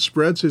 and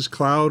spreads his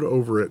cloud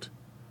over it.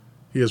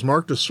 He has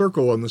marked a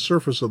circle on the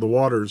surface of the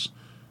waters,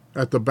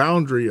 at the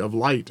boundary of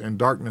light and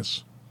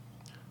darkness.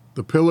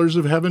 The pillars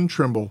of heaven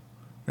tremble,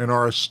 and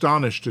are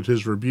astonished at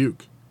his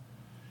rebuke.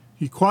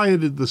 He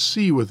quieted the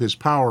sea with his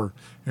power,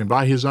 and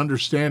by his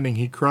understanding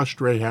he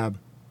crushed Rahab.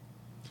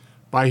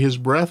 By his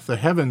breath the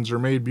heavens are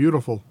made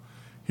beautiful.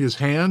 His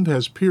hand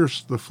has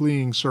pierced the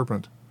fleeing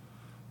serpent.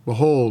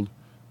 Behold,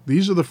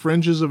 these are the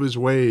fringes of his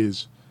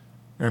ways,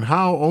 and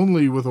how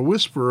only with a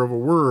whisper of a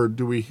word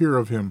do we hear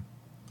of him.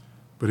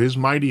 But his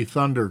mighty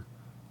thunder,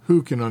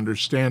 who can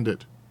understand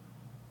it?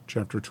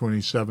 Chapter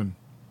 27.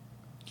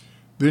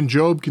 Then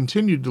Job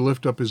continued to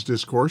lift up his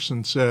discourse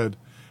and said,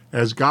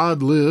 As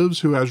God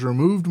lives, who has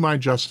removed my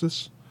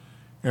justice,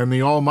 and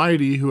the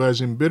Almighty, who has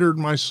embittered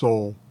my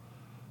soul,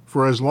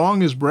 for as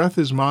long as breath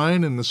is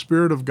mine and the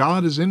Spirit of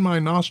God is in my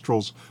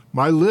nostrils,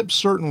 my lips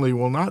certainly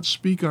will not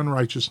speak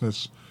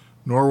unrighteousness,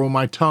 nor will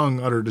my tongue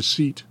utter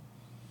deceit.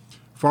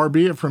 Far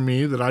be it from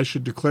me that I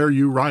should declare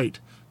you right.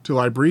 Till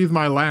I breathe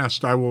my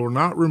last, I will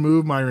not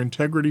remove my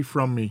integrity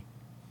from me.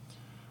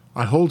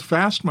 I hold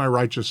fast my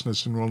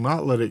righteousness and will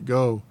not let it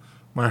go.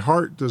 My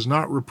heart does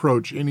not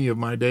reproach any of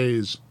my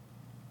days.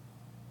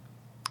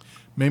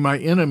 May my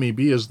enemy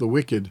be as the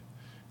wicked,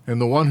 and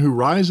the one who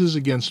rises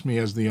against me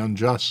as the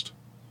unjust.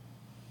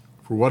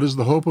 For what is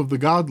the hope of the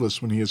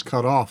godless when he is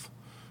cut off,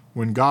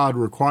 when God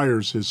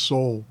requires his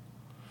soul?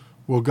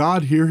 Will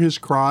God hear his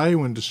cry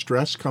when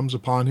distress comes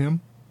upon him?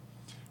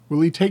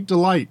 Will he take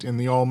delight in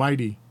the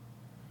Almighty?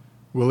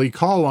 Will he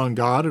call on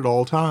God at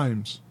all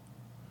times?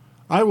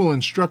 I will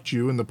instruct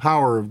you in the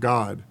power of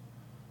God.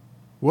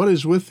 What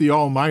is with the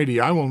Almighty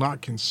I will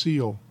not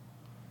conceal.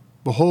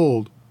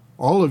 Behold,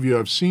 all of you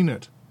have seen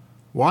it.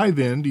 Why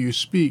then do you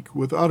speak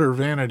with utter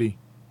vanity?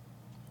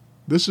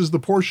 This is the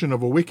portion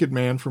of a wicked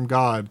man from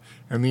God,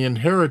 and the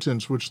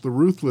inheritance which the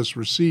ruthless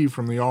receive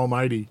from the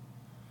Almighty.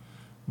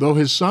 Though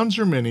his sons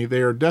are many,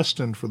 they are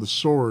destined for the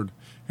sword,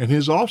 and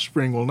his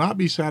offspring will not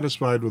be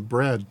satisfied with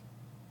bread.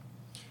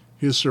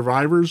 His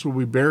survivors will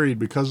be buried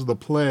because of the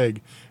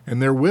plague, and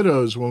their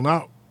widows will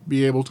not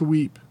be able to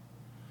weep.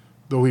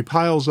 Though he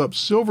piles up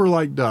silver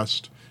like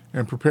dust,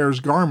 and prepares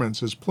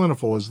garments as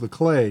plentiful as the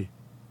clay.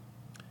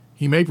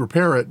 He may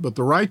prepare it, but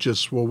the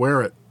righteous will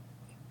wear it,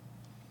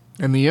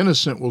 and the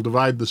innocent will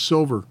divide the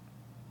silver.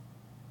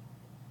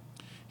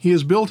 He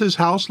has built his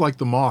house like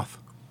the moth,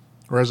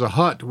 or as a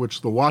hut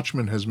which the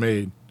watchman has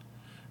made.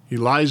 He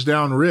lies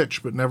down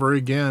rich, but never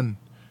again.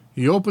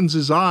 He opens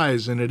his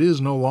eyes, and it is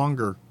no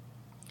longer.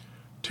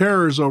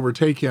 Terrors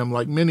overtake him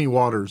like many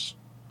waters.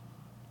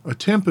 A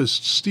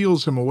tempest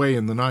steals him away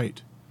in the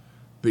night.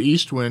 The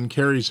east wind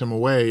carries him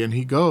away, and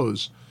he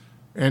goes,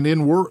 and it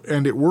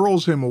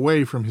whirls him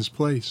away from his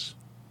place.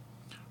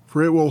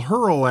 For it will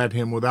hurl at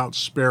him without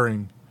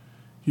sparing.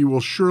 He will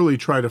surely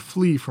try to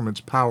flee from its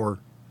power.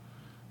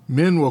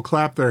 Men will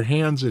clap their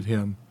hands at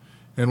him,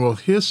 and will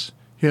hiss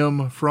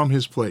him from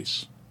his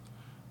place.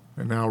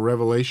 And now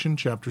Revelation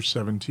chapter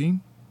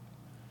 17.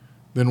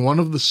 Then one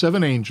of the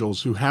 7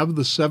 angels who have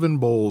the 7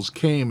 bowls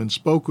came and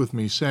spoke with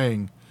me,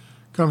 saying,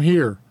 Come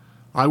here,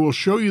 I will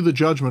show you the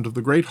judgment of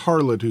the great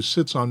harlot who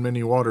sits on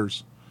many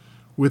waters,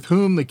 with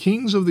whom the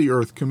kings of the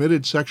earth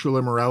committed sexual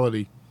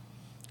immorality.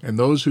 and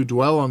those who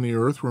dwell on the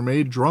earth were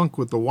made drunk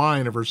with the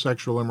wine of her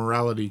sexual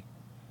immorality.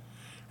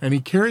 And he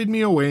carried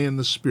me away in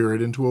the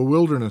spirit into a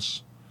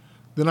wilderness.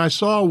 Then I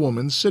saw a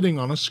woman sitting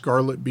on a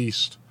scarlet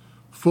beast,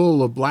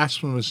 full of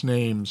blasphemous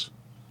names,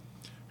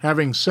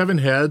 having 7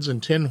 heads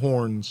and 10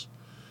 horns.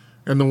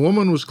 And the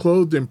woman was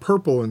clothed in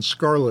purple and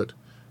scarlet,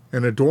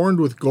 and adorned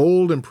with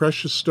gold and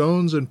precious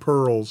stones and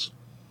pearls,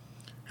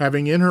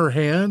 having in her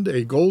hand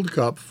a gold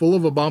cup full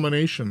of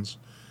abominations,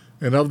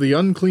 and of the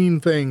unclean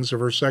things of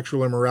her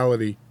sexual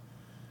immorality.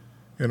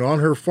 And on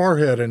her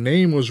forehead a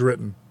name was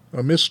written,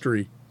 a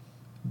mystery,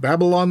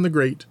 Babylon the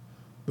Great,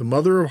 the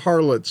mother of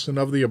harlots and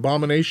of the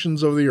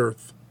abominations of the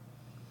earth.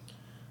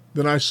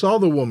 Then I saw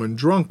the woman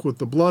drunk with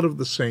the blood of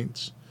the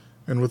saints,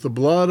 and with the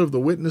blood of the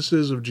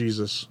witnesses of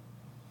Jesus.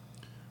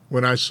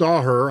 When I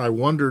saw her, I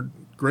wondered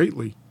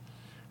greatly.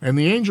 And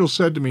the angel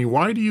said to me,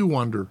 Why do you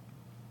wonder?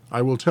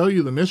 I will tell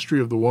you the mystery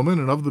of the woman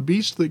and of the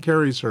beast that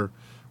carries her,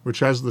 which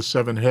has the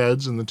 7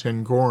 heads and the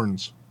 10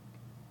 corns.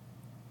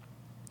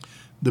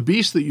 The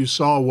beast that you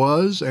saw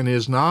was, and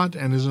is not,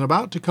 and is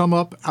about to come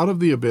up out of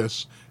the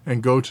abyss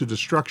and go to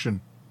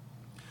destruction.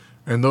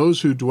 And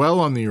those who dwell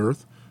on the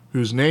earth,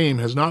 whose name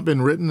has not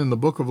been written in the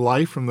book of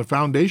life from the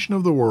foundation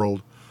of the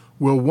world,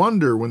 will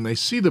wonder when they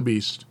see the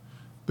beast,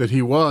 that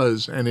he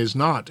was, and is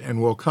not,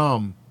 and will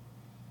come.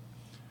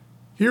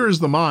 Here is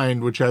the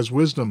mind which has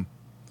wisdom.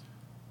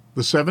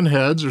 The 7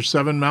 heads are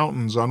 7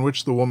 mountains on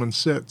which the woman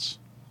sits.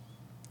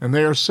 And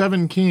they are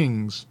 7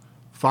 kings.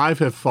 5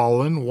 have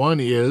fallen, 1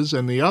 is,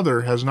 and the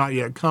other has not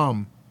yet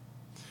come.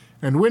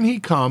 And when he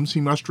comes,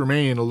 he must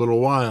remain a little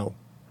while.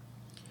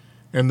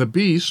 And the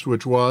beast,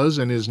 which was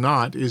and is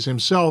not, is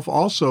himself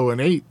also an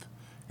 8th,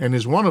 and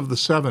is one of the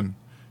 7,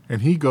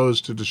 and he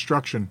goes to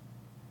destruction.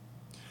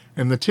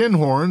 And the 10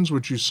 horns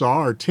which you saw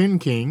are 10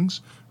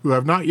 kings, who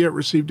have not yet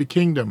received a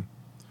kingdom,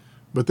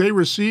 but they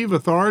receive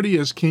authority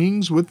as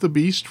kings with the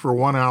beast for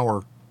 1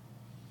 hour.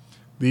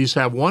 These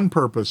have one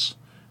purpose,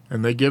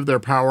 and they give their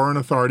power and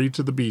authority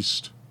to the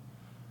beast.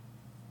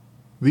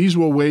 These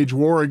will wage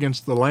war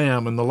against the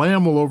Lamb, and the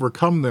Lamb will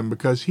overcome them,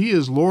 because he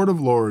is Lord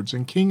of lords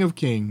and King of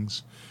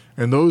kings,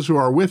 and those who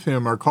are with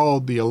him are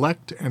called the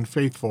elect and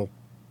faithful.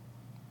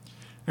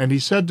 And he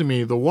said to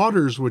me, The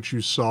waters which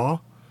you saw,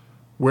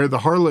 where the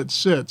harlot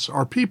sits,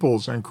 are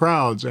peoples and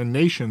crowds and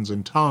nations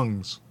and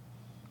tongues.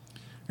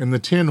 And the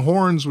 10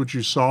 horns which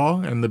you saw,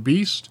 and the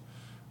beast,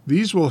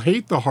 these will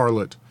hate the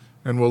harlot,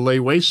 and will lay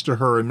waste to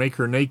her and make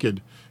her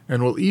naked,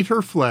 and will eat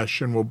her flesh,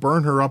 and will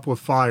burn her up with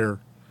fire.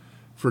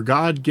 For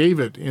God gave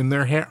it in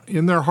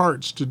their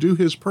hearts to do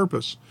his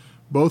purpose,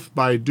 both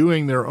by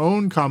doing their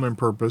own common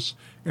purpose,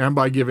 and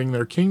by giving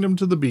their kingdom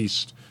to the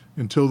beast,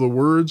 until the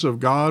words of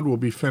God will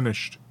be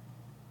finished.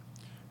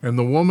 And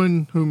the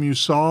woman whom you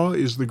saw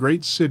is the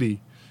great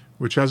city,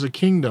 which has a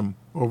kingdom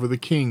over the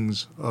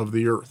kings of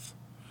the earth.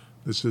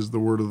 This is the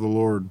word of the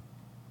Lord.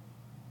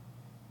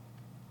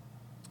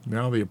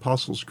 Now the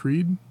Apostles'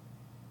 Creed.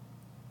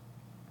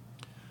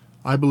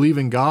 I believe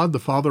in God, the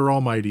Father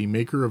Almighty,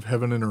 maker of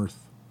heaven and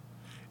earth,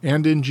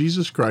 and in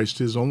Jesus Christ,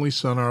 his only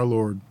Son, our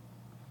Lord,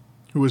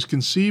 who was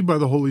conceived by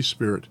the Holy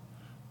Spirit,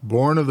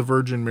 born of the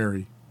Virgin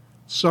Mary,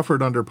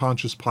 suffered under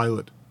Pontius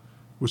Pilate,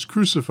 was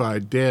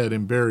crucified, dead,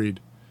 and buried.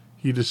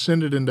 He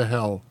descended into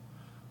hell.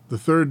 The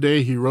 3rd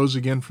day he rose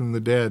again from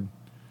the dead.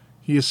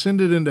 He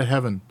ascended into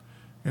heaven,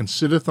 and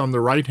sitteth on the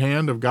right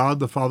hand of God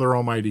the Father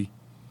Almighty.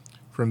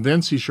 From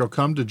thence he shall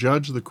come to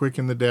judge the quick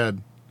and the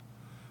dead.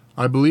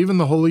 I believe in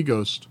the Holy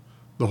Ghost,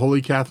 the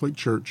Holy Catholic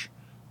Church,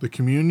 the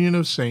communion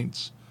of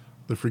saints,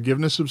 the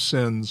forgiveness of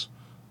sins,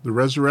 the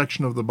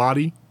resurrection of the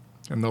body,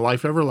 and the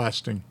life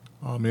everlasting.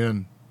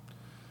 Amen.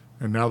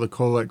 And now the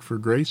Collect for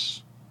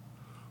Grace.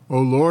 O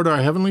Lord,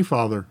 our heavenly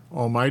Father,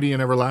 almighty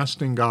and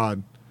everlasting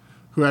God,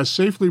 who has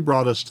safely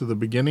brought us to the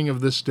beginning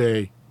of this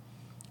day,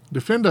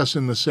 defend us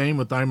in the same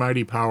with thy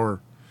mighty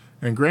power,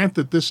 and grant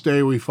that this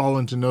day we fall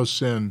into no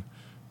sin,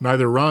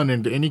 neither run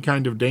into any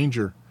kind of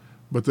danger,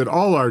 but that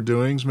all our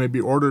doings may be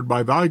ordered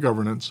by thy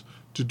governance,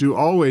 to do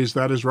always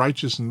that is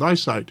righteous in thy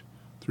sight,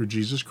 through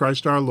Jesus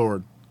Christ our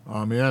Lord.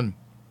 Amen.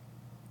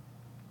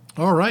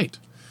 All right.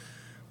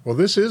 Well,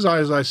 this is,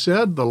 as I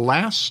said, the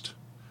last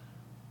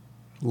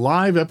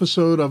live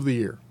episode of the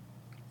year.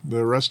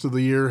 The rest of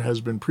the year has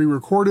been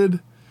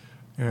pre-recorded,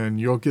 and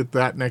you'll get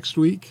that next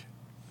week.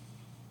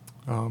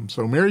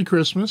 So Merry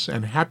Christmas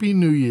and Happy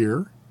New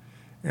Year,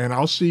 and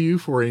I'll see you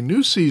for a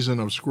new season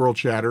of Squirrel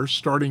Chatter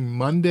starting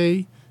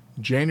Monday,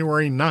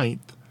 January 9th,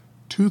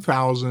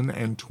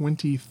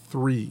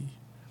 2023.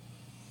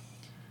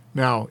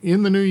 Now,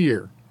 in the new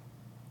year,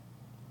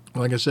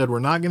 like I said, we're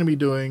not going to be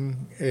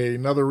doing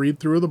another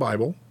read-through of the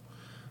Bible.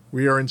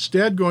 We are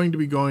instead going to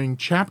be going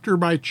chapter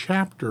by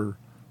chapter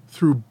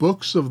through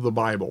books of the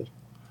Bible.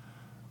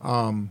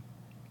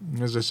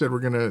 As I said, we're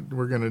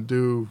gonna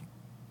do.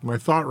 My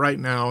thought right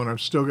now, and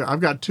I've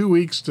got 2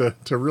 weeks to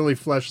really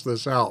flesh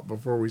this out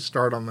before we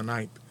start on the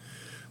 9th.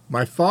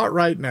 My thought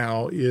right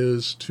now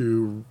is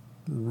to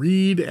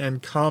read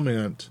and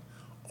comment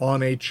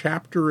on a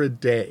chapter a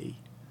day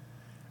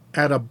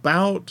at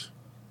about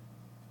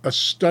a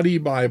study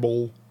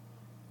Bible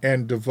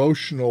and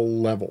devotional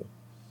level.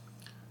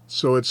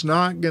 So it's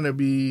not going to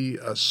be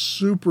a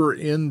super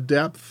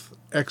in-depth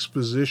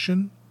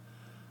exposition,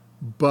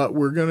 but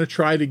we're going to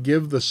try to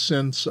give the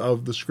sense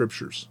of the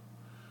scriptures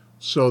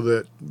so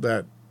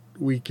that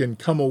we can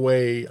come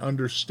away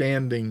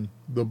understanding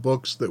the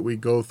books that we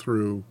go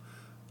through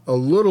a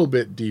little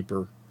bit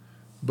deeper,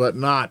 but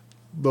not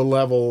the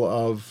level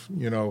of,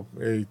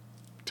 a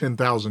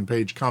 10,000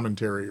 page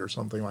commentary or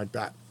something like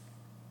that.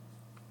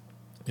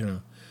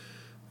 I'm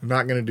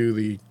not going to do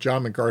the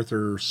John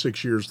MacArthur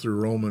 6 years through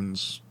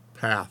Romans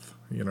path,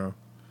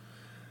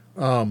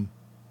 But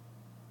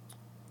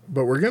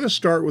we're going to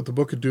start with the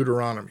book of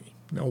Deuteronomy.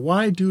 Now,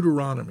 why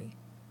Deuteronomy?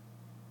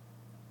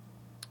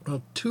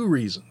 Well, 2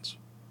 reasons.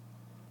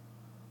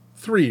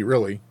 3,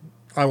 really.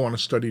 I want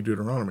to study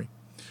Deuteronomy.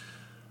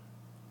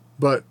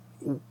 But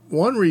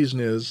one reason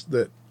is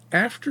that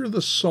after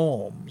the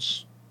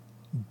Psalms,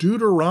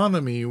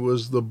 Deuteronomy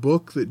was the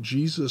book that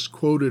Jesus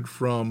quoted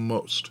from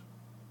most.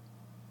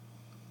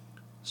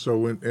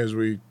 So as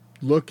we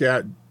look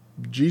at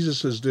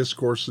Jesus'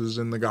 discourses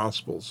in the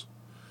Gospels,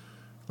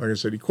 like I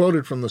said, he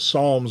quoted from the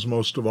Psalms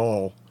most of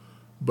all,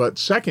 but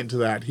second to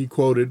that, he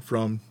quoted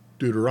from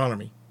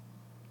Deuteronomy.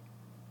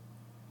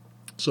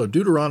 So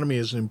Deuteronomy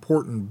is an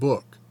important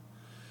book.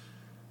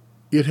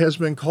 It has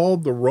been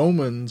called the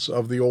Romans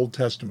of the Old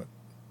Testament,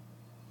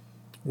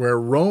 where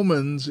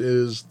Romans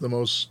is the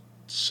most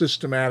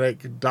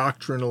systematic,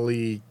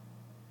 doctrinally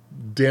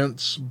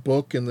dense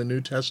book in the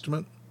New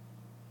Testament.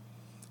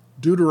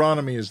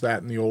 Deuteronomy is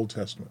that in the Old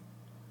Testament.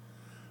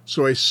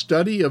 So a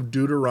study of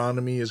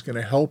Deuteronomy is going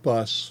to help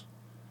us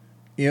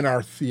in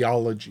our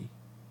theology.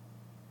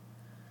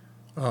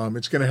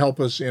 It's going to help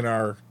us in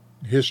our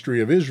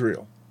history of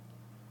Israel.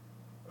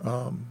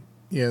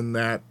 In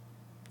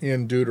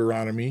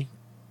Deuteronomy,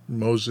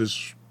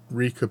 Moses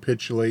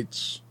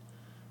recapitulates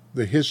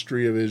the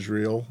history of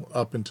Israel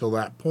up until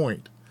that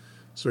point.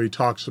 So he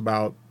talks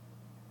about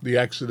the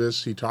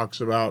Exodus, he talks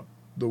about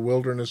the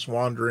wilderness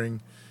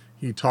wandering,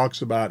 he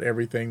talks about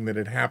everything that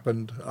had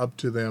happened up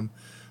to them.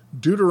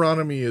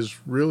 Deuteronomy is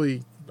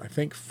really, I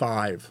think,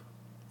 5.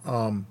 I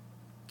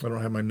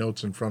don't have my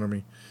notes in front of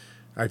me.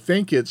 I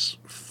think it's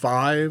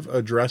 5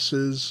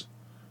 addresses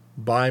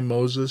by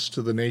Moses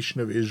to the nation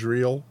of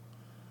Israel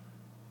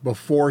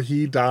before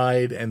he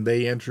died and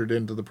they entered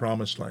into the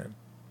promised land.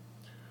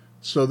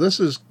 So this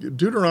is,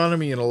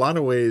 Deuteronomy in a lot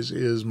of ways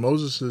is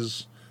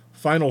Moses'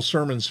 final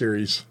sermon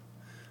series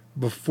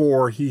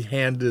before he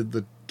handed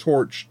the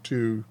torch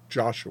to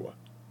Joshua.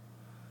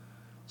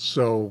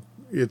 So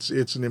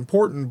it's an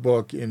important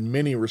book in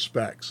many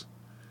respects.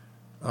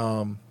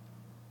 So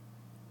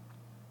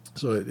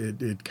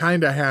it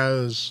kind of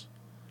has,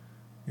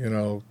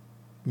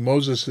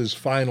 Moses'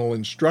 final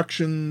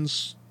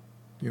instructions,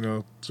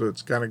 so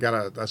it's kind of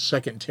got a 2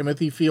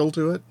 Timothy feel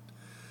to it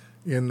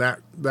in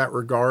that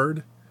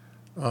regard.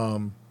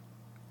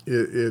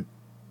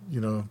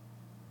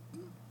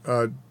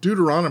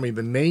 Deuteronomy,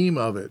 the name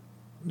of it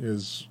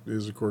is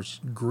of course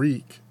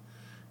Greek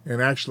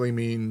and actually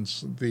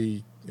means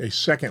a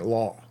second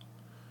law.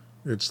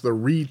 It's the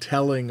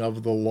retelling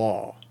of the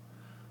law.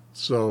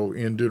 So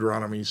in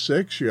Deuteronomy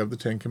 6, you have the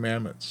 10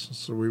 Commandments.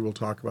 So we will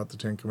talk about the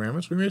 10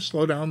 Commandments. We may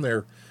slow down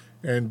there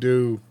and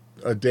do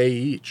a day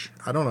each.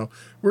 I don't know.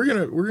 We're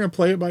gonna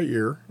play it by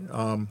ear.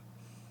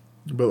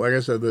 But like I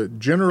said,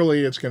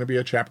 generally it's going to be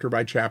a chapter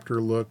by chapter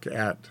look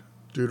at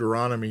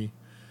Deuteronomy,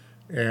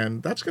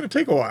 and that's going to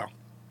take a while.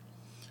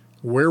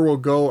 Where we'll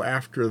go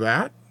after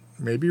that,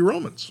 maybe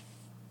Romans.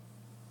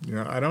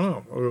 I don't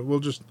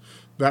know.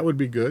 That would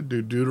be good.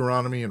 Do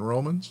Deuteronomy and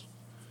Romans.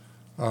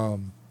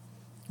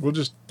 We'll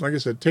just, like I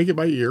said, take it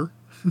by ear.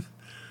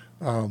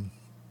 But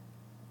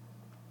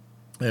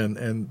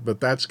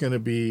that's going to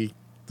be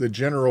the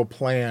general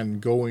plan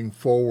going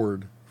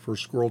forward for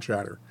Squirrel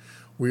Chatter.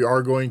 We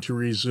are going to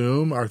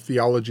resume our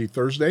Theology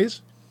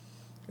Thursdays.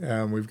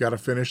 We've got to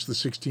finish the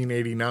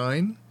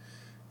 1689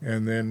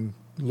 and then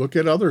look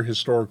at other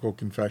historical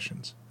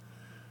confessions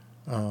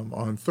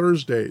on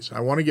Thursdays.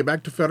 I want to get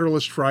back to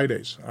Federalist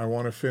Fridays. I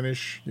want to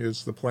finish,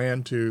 it's the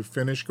plan to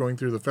finish going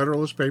through the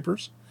Federalist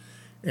Papers,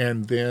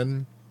 and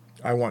then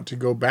I want to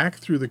go back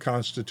through the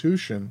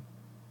Constitution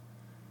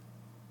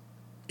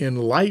in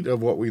light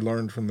of what we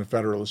learned from the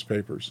Federalist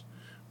Papers.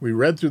 We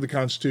read through the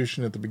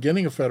Constitution at the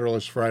beginning of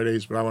Federalist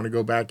Fridays, but I want to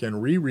go back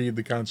and reread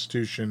the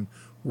Constitution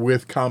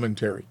with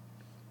commentary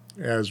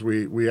as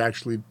we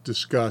actually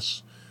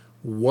discuss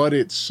what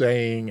it's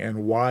saying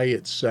and why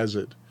it says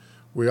it.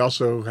 We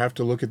also have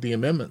to look at the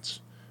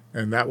amendments,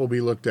 and that will be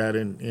looked at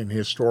in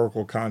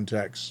historical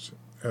context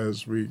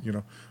as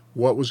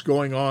what was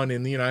going on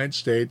in the United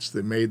States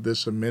that made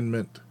this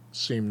amendment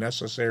seem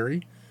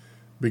necessary,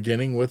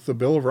 beginning with the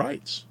Bill of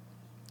Rights.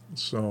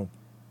 So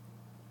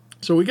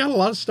we got a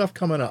lot of stuff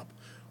coming up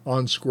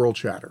on Squirrel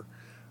Chatter.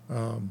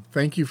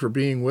 Thank you for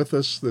being with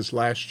us this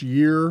last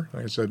year.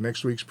 Like I said,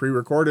 next week's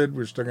pre-recorded.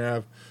 We're still going to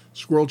have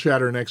Squirrel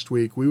Chatter next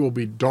week. We will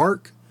be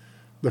dark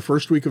the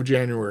first week of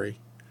January.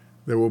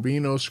 There will be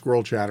no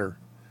Squirrel Chatter.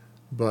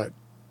 But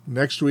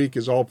next week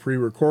is all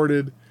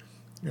pre-recorded,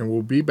 and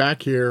we'll be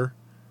back here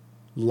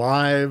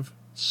live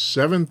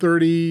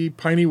 7:30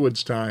 Piney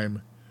Woods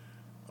time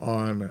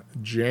on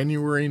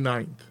January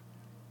 9th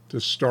to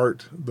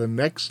start the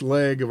next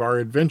leg of our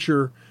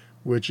adventure,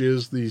 which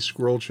is the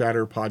Squirrel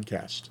Chatter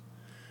podcast.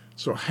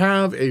 So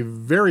have a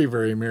very,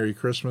 very Merry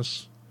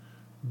Christmas.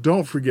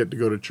 Don't forget to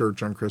go to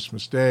church on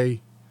Christmas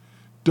Day.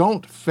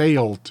 Don't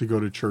fail to go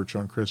to church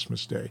on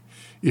Christmas Day.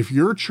 If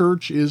your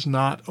church is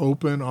not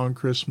open on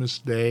Christmas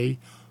Day,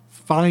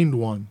 find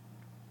one.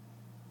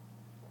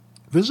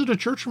 Visit a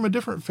church from a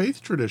different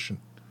faith tradition.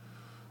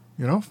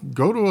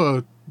 Go to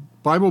a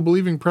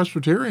Bible-believing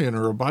Presbyterian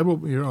or a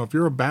Bible, if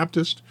you're a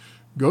Baptist,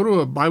 go to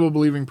a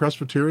Bible-believing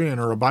Presbyterian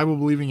or a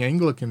Bible-believing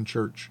Anglican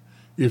church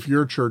if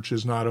your church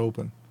is not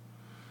open.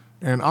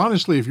 And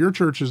honestly, if your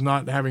church is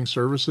not having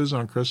services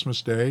on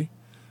Christmas Day,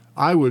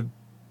 I would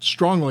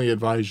strongly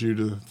advise you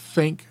to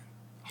think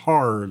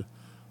hard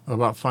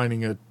about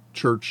finding a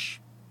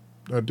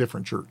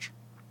different church.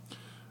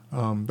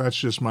 That's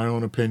just my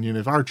own opinion.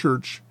 If our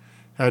church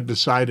had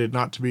decided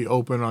not to be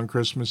open on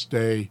Christmas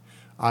Day,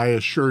 I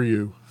assure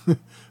you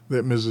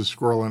that Mrs.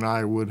 Squirrel and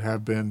I would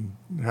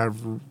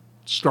have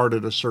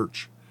started a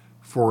search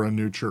for a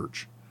new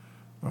church.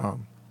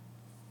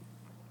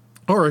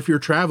 Or if you're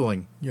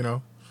traveling,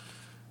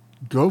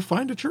 go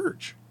find a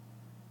church.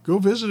 Go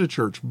visit a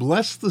church.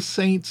 Bless the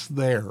saints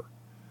there.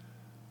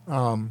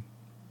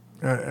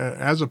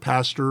 As a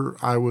pastor,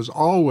 I was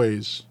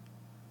always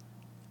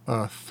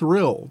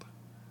thrilled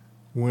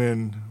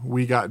when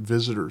we got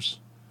visitors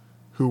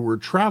who were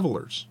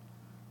travelers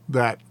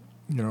that,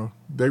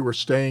 they were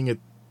staying at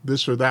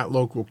this or that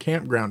local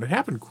campground. It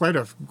happened quite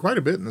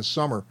a bit in the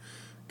summer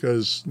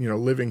because,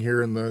 living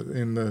here in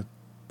the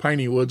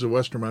piney woods of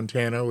western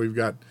Montana, we've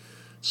got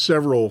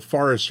several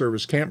Forest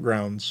Service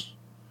campgrounds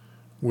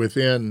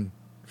within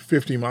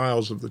 50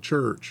 miles of the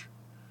church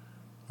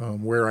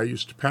where I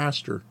used to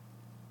pastor.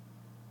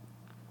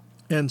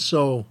 And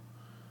so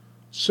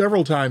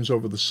several times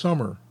over the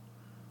summer,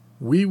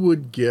 we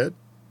would get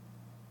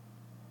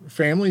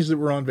families that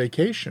were on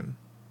vacation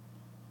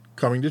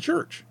coming to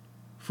church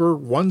for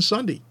one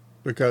Sunday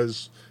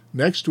because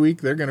next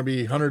week they're going to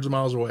be hundreds of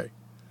miles away.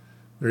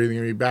 They're either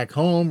going to be back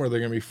home or they're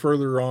going to be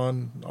further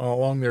on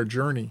along their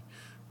journey,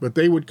 but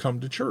they would come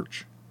to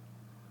church.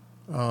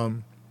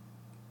 And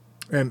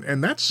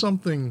that's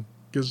something,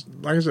 because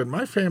like I said,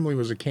 my family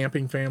was a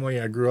camping family.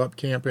 I grew up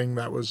camping.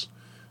 That was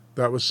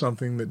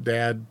something that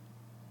Dad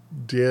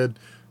did.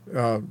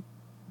 When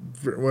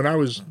I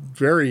was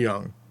very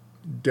young,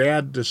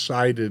 Dad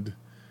decided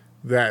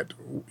that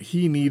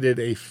he needed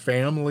a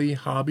family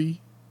hobby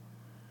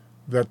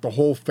that the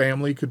whole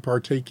family could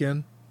partake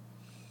in,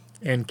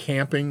 and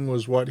camping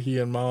was what he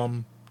and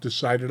Mom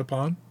decided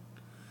upon.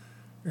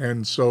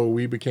 And so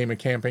we became a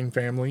camping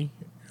family,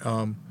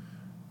 and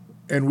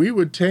we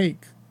would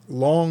take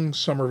long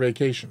summer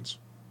vacations,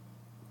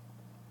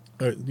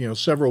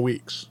 several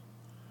weeks.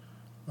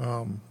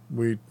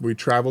 We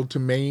traveled to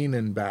Maine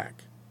and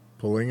back,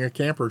 pulling a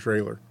camper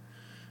trailer.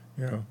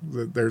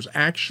 There's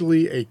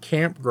actually a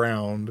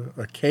campground,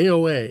 a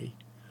KOA,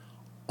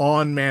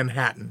 on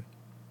Manhattan.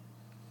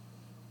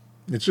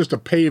 It's just a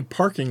paved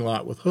parking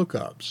lot with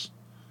hookups.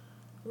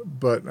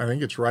 But I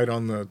think it's right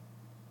on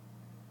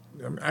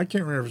I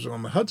can't remember if it was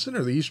on the Hudson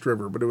or the East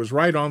River, but it was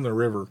right on the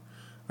river.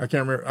 I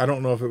can't remember. I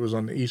don't know if it was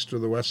on the east or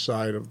the west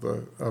side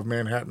of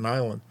Manhattan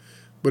Island,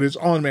 but it's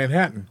on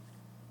Manhattan.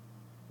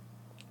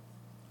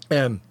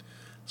 And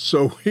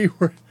so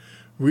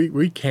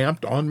we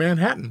camped on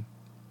Manhattan.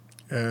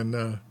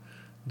 And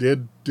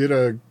did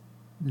a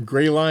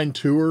Gray Line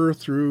tour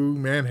through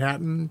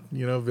Manhattan.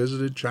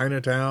 Visited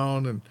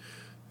Chinatown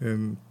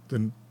and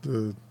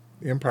the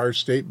Empire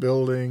State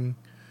Building.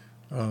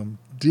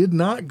 Did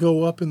not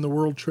go up in the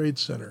World Trade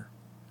Center,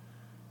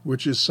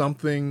 which is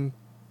something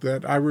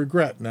that I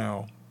regret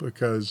now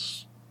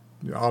because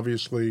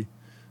obviously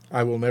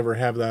I will never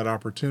have that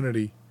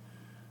opportunity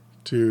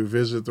to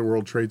visit the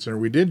World Trade Center.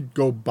 We did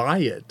go by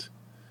it,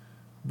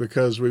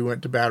 because we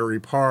went to Battery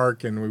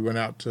Park and we went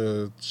out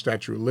to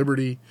Statue of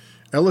Liberty.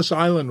 Ellis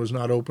Island was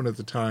not open at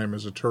the time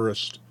as a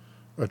tourist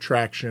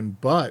attraction,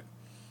 but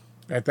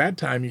at that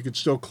time you could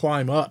still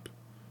climb up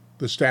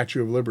the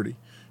Statue of Liberty.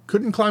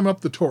 Couldn't climb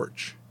up the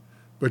torch,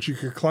 but you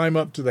could climb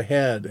up to the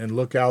head and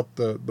look out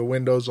the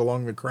windows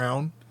along the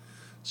crown.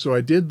 So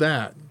I did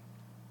that.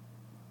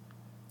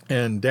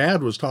 And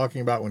Dad was talking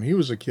about when he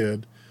was a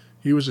kid,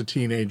 he was a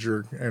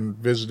teenager and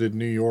visited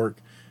New York.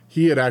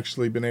 He had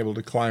actually been able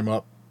to climb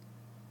up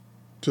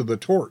to the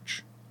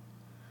torch,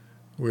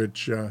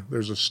 which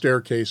there's a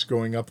staircase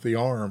going up the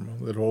arm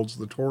that holds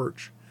the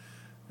torch.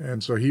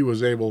 And so he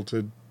was able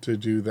to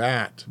do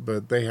that,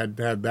 but they had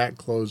that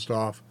closed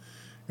off.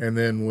 And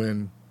then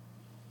when,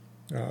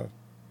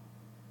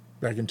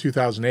 back in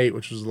 2008,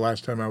 which was the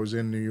last time I was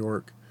in New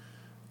York,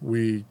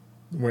 we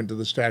went to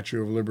the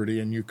Statue of Liberty,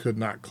 and you could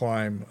not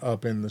climb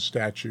up in the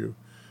statue.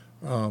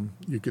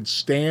 You could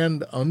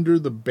stand under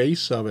the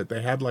base of it.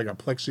 They had like a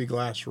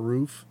plexiglass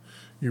roof.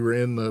 You were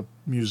in the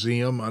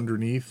museum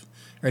underneath,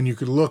 and you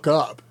could look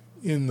up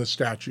in the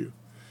statue.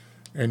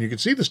 And you could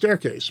see the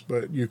staircase,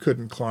 but you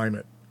couldn't climb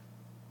it.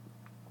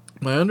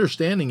 My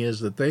understanding is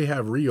that they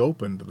have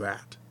reopened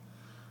that.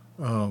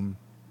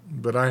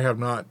 But I have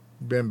not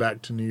been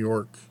back to New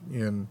York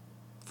in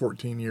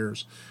 14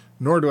 years,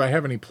 nor do I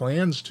have any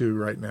plans to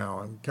right now.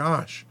 And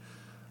gosh,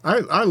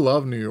 I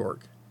love New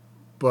York,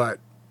 but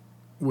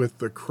with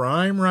the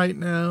crime right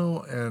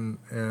now and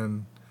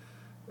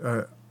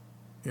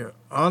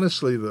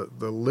honestly,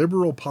 the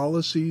liberal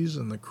policies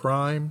and the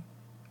crime,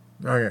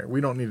 okay, we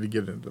don't need to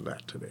get into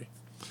that today.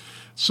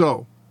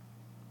 So,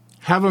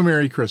 have a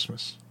Merry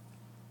Christmas.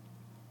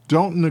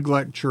 Don't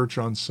neglect church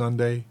on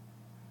Sunday.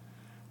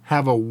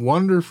 Have a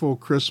wonderful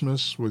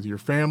Christmas with your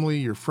family,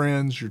 your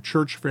friends, your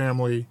church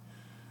family,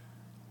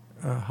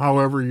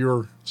 however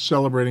you're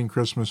celebrating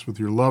Christmas with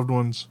your loved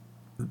ones.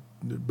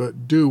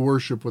 But do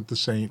worship with the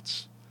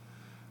saints.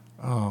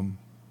 I'm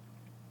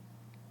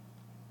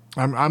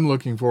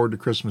looking forward to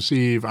Christmas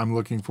Eve. I'm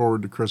looking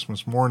forward to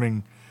Christmas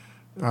morning.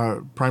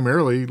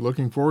 Primarily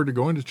looking forward to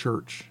going to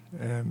church,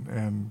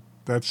 and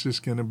that's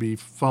just going to be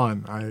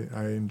fun.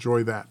 I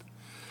enjoy that.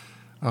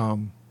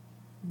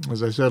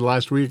 As I said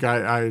last week,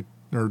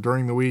 or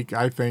during the week,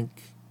 I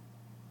think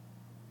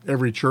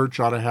every church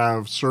ought to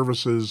have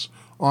services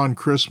on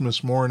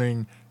Christmas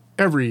morning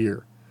every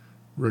year,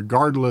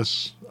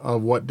 regardless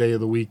of what day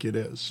of the week it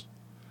is.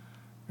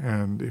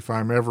 And if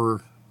I'm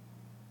ever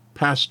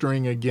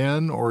pastoring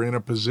again or in a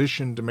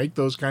position to make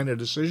those kind of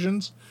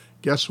decisions,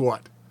 guess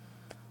what?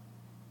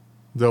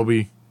 There'll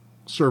be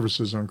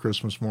services on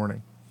Christmas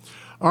morning.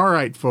 All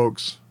right,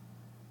 folks.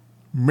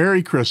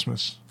 Merry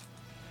Christmas.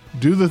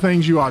 Do the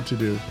things you ought to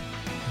do.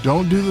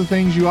 Don't do the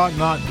things you ought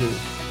not do.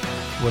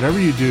 Whatever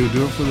you do,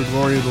 do it for the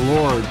glory of the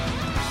Lord.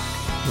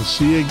 We'll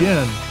see you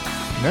again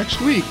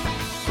next week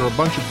for a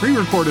bunch of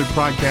pre-recorded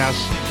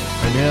podcasts,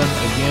 and then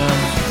again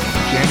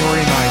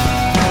January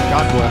 9th.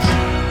 God bless.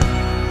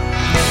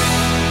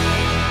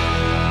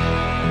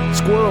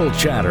 Squirrel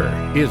Chatter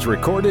is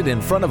recorded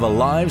in front of a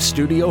live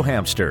studio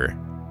hamster.